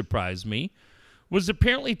kind of surprised me was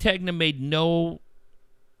apparently Tegna made no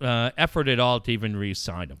effort at all to even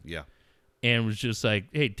re-sign him. Yeah. And was just like,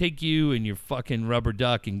 hey, take you and your fucking rubber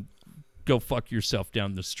duck and go fuck yourself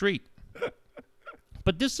down the street.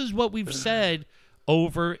 But this is what we've said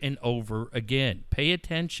over and over again. Pay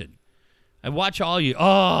attention. I watch all you.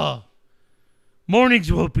 Oh,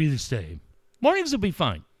 mornings won't be the same. Mornings will be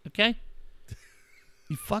fine, okay?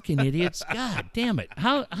 You fucking idiots. God damn it.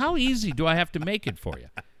 How easy do I have to make it for you?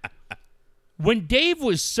 When Dave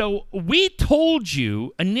was we told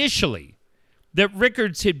you initially that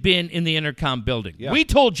Rickards had been in the Intercom building. Yeah. We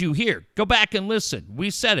told you here. Go back and listen.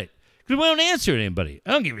 We said it. Because we don't answer to anybody.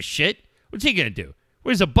 I don't give a shit. What's he going to do?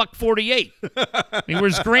 Where's a $1.48? He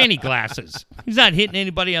wears granny glasses. He's not hitting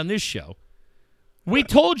anybody on this show. We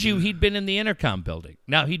told you he'd been in the Intercom building.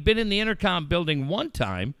 Now, he'd been in the Intercom building one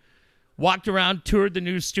time, walked around, toured the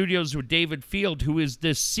new studios with David Field, who is the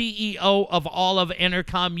CEO of all of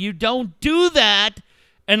Intercom. You don't do that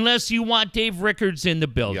unless you want Dave Rickards in the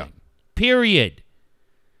building. Yeah. Period.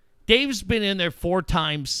 Dave's been in there 4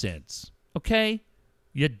 times since. Okay?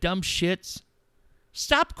 You dumb shits.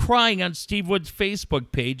 Stop crying on Steve Wood's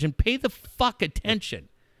Facebook page and pay the fuck attention.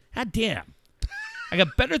 God damn. I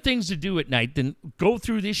got better things to do at night than go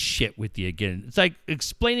through this shit with you again. It's like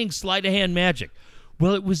explaining sleight of hand magic.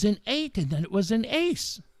 Well, it was an 8 and then it was an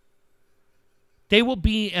ace. They will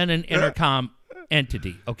be in an Intercom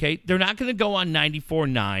entity, okay? They're not going to go on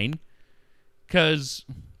 94.9 because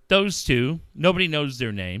those two, nobody knows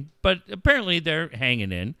their name, but apparently they're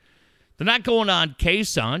hanging in. They're not going on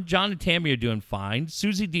K-Son. John and Tammy are doing fine.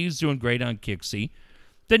 Susie D's doing great on Kixie.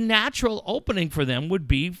 The natural opening for them would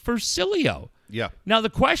be for Cilio. Yeah. Now, the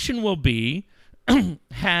question will be,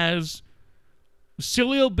 has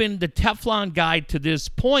Cilio been the Teflon guy to this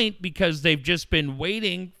point because they've just been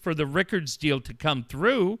waiting for the Rickards deal to come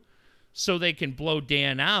through so they can blow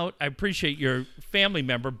Dan out? I appreciate your family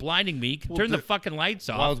member blinding me. Turn the fucking lights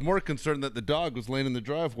off. Well, I was more concerned that the dog was laying in the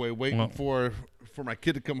driveway waiting for my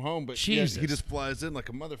kid to come home, but yeah, he just flies in like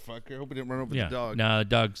a motherfucker. I hope he didn't run over the dog. No, the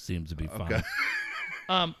dog seems to be fine.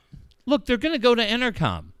 Okay. Look, they're going to go to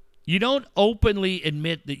Intercom. You don't openly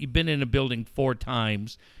admit that you've been in a building 4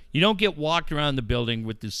 times. You don't get walked around the building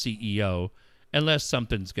with the CEO unless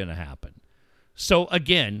something's going to happen. So,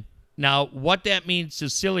 again, now what that means to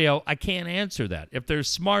Cilio, I can't answer that. If they're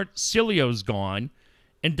smart, Cilio's gone,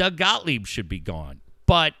 and Doug Gottlieb should be gone.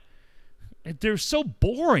 But they're so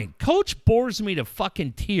boring. Coach bores me to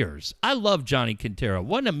fucking tears. I love Johnny Quintero.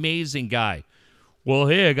 What an amazing guy. Well,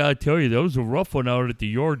 hey, I got to tell you, that was a rough one out at the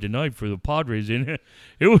yard tonight for the Padres. And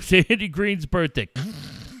it was Andy Green's birthday.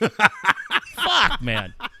 Fuck,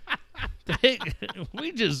 man.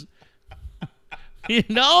 We just,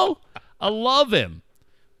 I love him.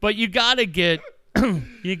 But you got to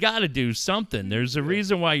you got to do something. There's a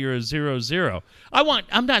reason why you're a 0-0.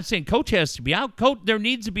 I'm not saying Coach has to be out. There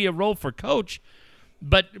needs to be a role for Coach.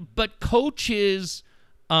 But Coach is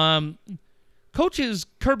Kirby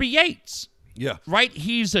Yates. Yeah. Right?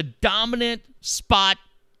 He's a dominant spot.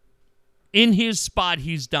 In his spot,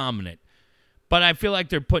 he's dominant. But I feel like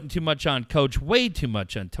they're putting too much on Coach, way too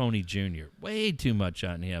much on Tony Jr., way too much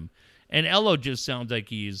on him. And Elo just sounds like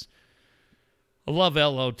he's... I love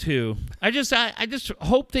Elo, too. I just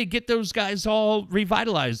hope they get those guys all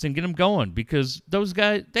revitalized and get them going, because those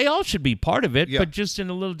guys, they all should be part of it, but just in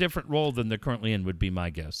a little different role than they're currently in would be my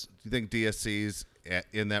guess. Do you think DSC's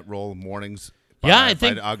in that role mornings I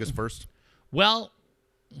think by August 1st? Well,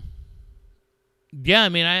 yeah, I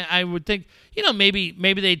mean, I would think, maybe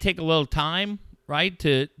they take a little time, right,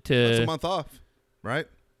 to That's a month off, right?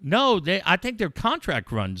 No, I think their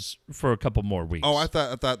contract runs for a couple more weeks. Oh, I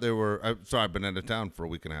thought they were. Sorry, I've been out of town for a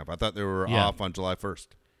week and a half. I thought they were off on July 1st.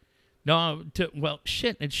 No,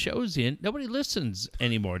 shit, it shows you. Nobody listens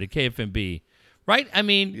anymore to KFMB, right? I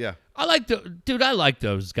mean, yeah. I like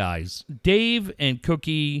those guys. Dave and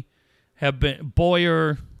Cookie have been,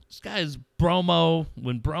 Boyer, this guy's Bromo,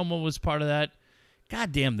 when Bromo was part of that.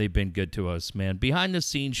 God damn, they've been good to us, man. Behind the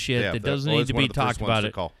scenes shit that doesn't need to be talked about.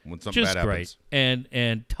 Just great.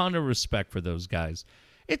 And ton of respect for those guys.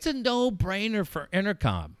 It's a no-brainer for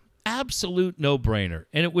Intercom. Absolute no-brainer.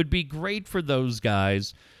 And it would be great for those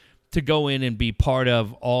guys to go in and be part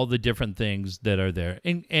of all the different things that are there.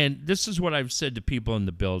 And this is what I've said to people in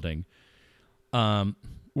the building.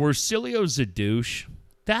 Where Cilio's a douche,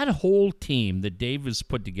 that whole team that Dave has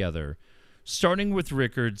put together, starting with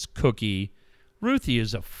Rickards, Cookie, Ruthie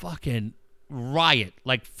is a fucking riot,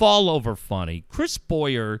 like fall over funny. Chris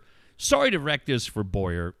Boyer, sorry to wreck this for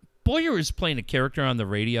Boyer. Boyer is playing a character on the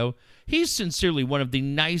radio. He's sincerely one of the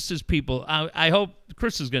nicest people. I hope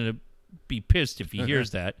Chris is going to be pissed if he hears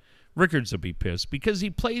that. Rickards will be pissed because he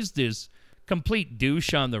plays this complete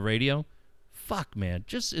douche on the radio. Fuck, man,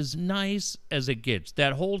 just as nice as it gets.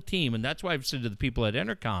 That whole team, and that's why I've said to the people at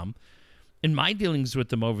Intercom, in my dealings with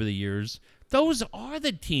them over the years, those are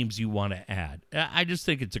the teams you want to add. I just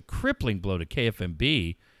think it's a crippling blow to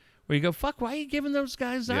KFMB where you go, fuck, why are you giving those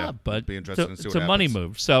guys up? But be interested to see it's a money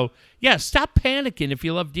move. So, yeah, stop panicking if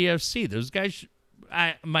you love DFC. Those guys,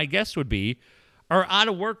 my guess would be, are out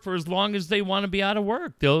of work for as long as they want to be out of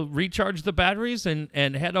work. They'll recharge the batteries and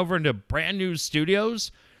head over into brand new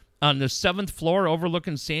studios on the 7th floor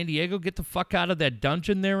overlooking San Diego. Get the fuck out of that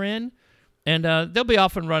dungeon they're in. And they'll be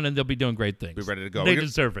off and running. They'll be doing great things. Be ready to go. They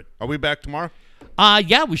deserve it. Are we back tomorrow?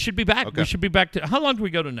 Yeah, we should be back. Okay. We should be back. How long do we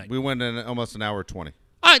go tonight? We went in almost an hour 20.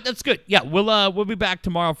 All right, that's good. Yeah, we'll be back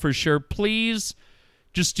tomorrow for sure. Please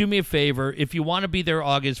just do me a favor. If you want to be there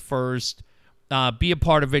August 1st, be a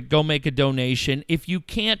part of it. Go make a donation. If you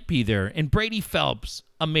can't be there, and Brady Phelps,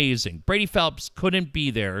 amazing. Brady Phelps couldn't be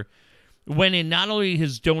there. Went in, not only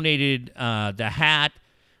has donated the hat,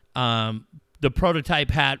 the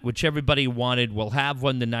prototype hat, which everybody wanted. We'll have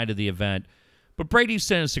one the night of the event. But Brady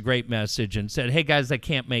sent us a great message and said, hey, guys, I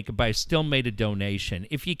can't make it, but I still made a donation.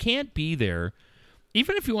 If you can't be there,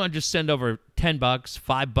 even if you want to just send over $10,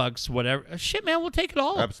 $5, whatever, shit, man, we'll take it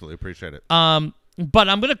all. Absolutely. Appreciate it. But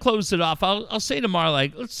I'm going to close it off. I'll say tomorrow,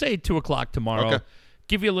 like, let's say 2 o'clock tomorrow. Okay.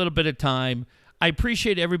 Give you a little bit of time. I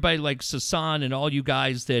appreciate everybody like Sasan and all you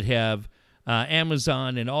guys that have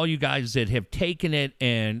Amazon and all you guys that have taken it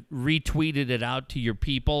and retweeted it out to your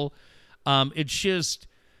people. It's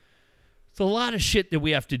a lot of shit that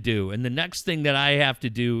we have to do. And the next thing that I have to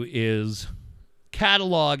do is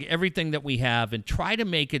catalog everything that we have and try to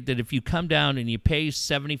make it that if you come down and you pay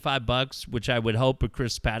 $75, which I would hope a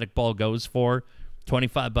Chris Paddock ball goes for,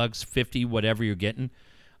 $25, $50, whatever you're getting,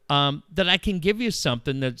 that I can give you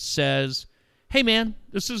something that says, hey, man,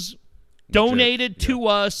 this is donated to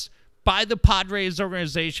us by the Padres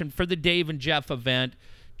organization for the Dave and Jeff event.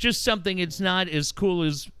 Just something, it's not as cool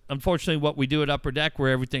as, unfortunately, what we do at Upper Deck where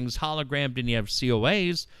everything's hologrammed and you have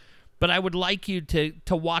COAs. But I would like you to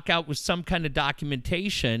walk out with some kind of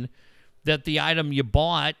documentation that the item you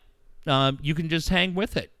bought, you can just hang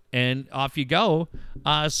with it. and off you go.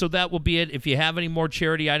 So that will be it. If you have any more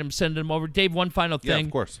charity items, send them over. Dave, one final thing. Yeah,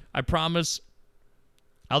 of course. I promise.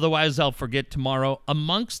 Otherwise, I'll forget tomorrow.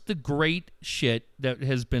 Amongst the great shit that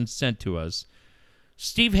has been sent to us,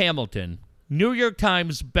 Steve Hamilton, New York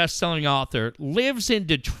Times bestselling author, lives in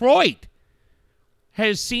Detroit,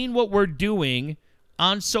 has seen what we're doing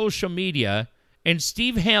on social media, and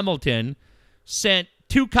Steve Hamilton sent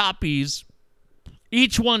 2 copies,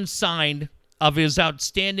 each one signed, of his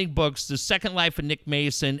outstanding books, The Second Life of Nick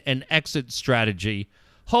Mason and Exit Strategy.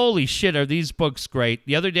 Holy shit, are these books great.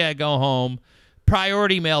 The other day I go home,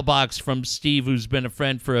 priority mailbox from Steve, who's been a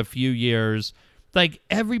friend for a few years. Like,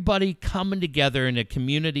 everybody coming together in a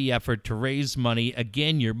community effort to raise money.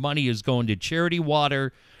 Again, your money is going to Charity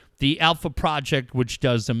Water, the Alpha Project, which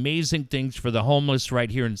does amazing things for the homeless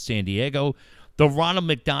right here in San Diego, the Ronald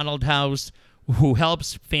McDonald House, who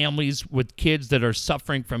helps families with kids that are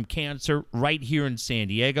suffering from cancer right here in San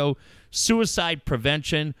Diego, suicide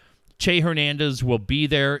prevention. Che Hernandez will be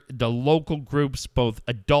there, the local groups, both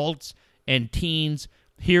adults and teens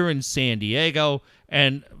here in San Diego.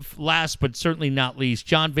 And last but certainly not least,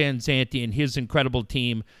 John Van Zanti and his incredible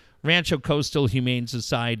team, Rancho Coastal Humane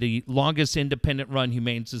Society, longest independent-run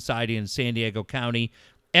humane society in San Diego County.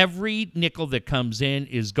 Every nickel that comes in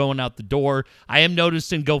is going out the door. I am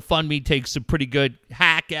noticing GoFundMe takes a pretty good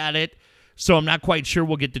hack at it, so I'm not quite sure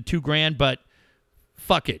we'll get to $2,000, but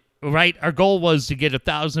fuck it, right? Our goal was to get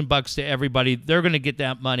 $1,000 to everybody. They're going to get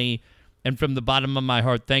that money. And from the bottom of my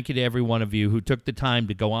heart, thank you to every one of you who took the time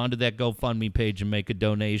to go onto that GoFundMe page and make a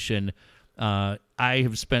donation. I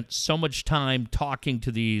have spent so much time talking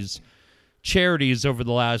to these charities over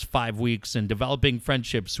the last 5 weeks and developing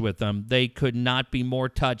friendships with them. They could not be more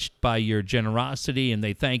touched by your generosity, and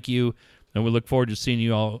they thank you. And we look forward to seeing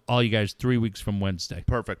you all you guys 3 weeks from Wednesday.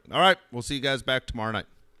 Perfect. All right. We'll see you guys back tomorrow night.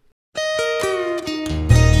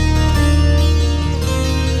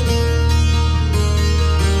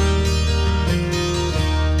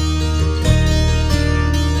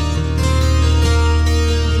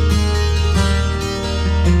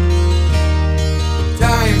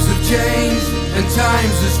 Changed and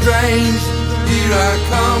times are strange. Here I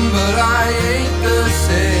come, but I ain't the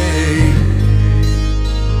same.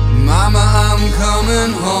 Mama, I'm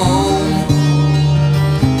coming home.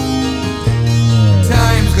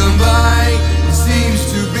 Time's gone by, it seems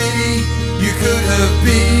to be. You could have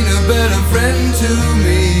been a better friend to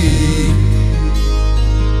me.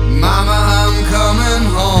 Mama, I'm coming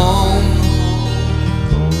home.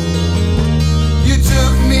 You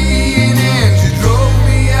took me in and you drove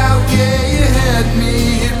me out, yeah, you had me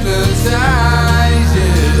hypnotized,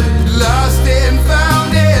 yeah. Lost and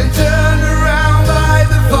found and turned around by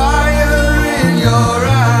the fire in your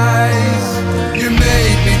eyes. You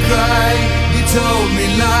made me cry, you told me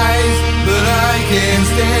lies, but I can't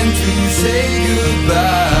stand to say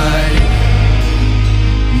goodbye.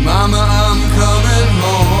 Mama, I'm coming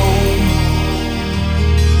home.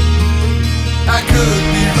 I could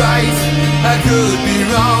be right, I could be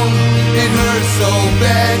wrong. It hurts so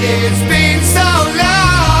bad, it's been so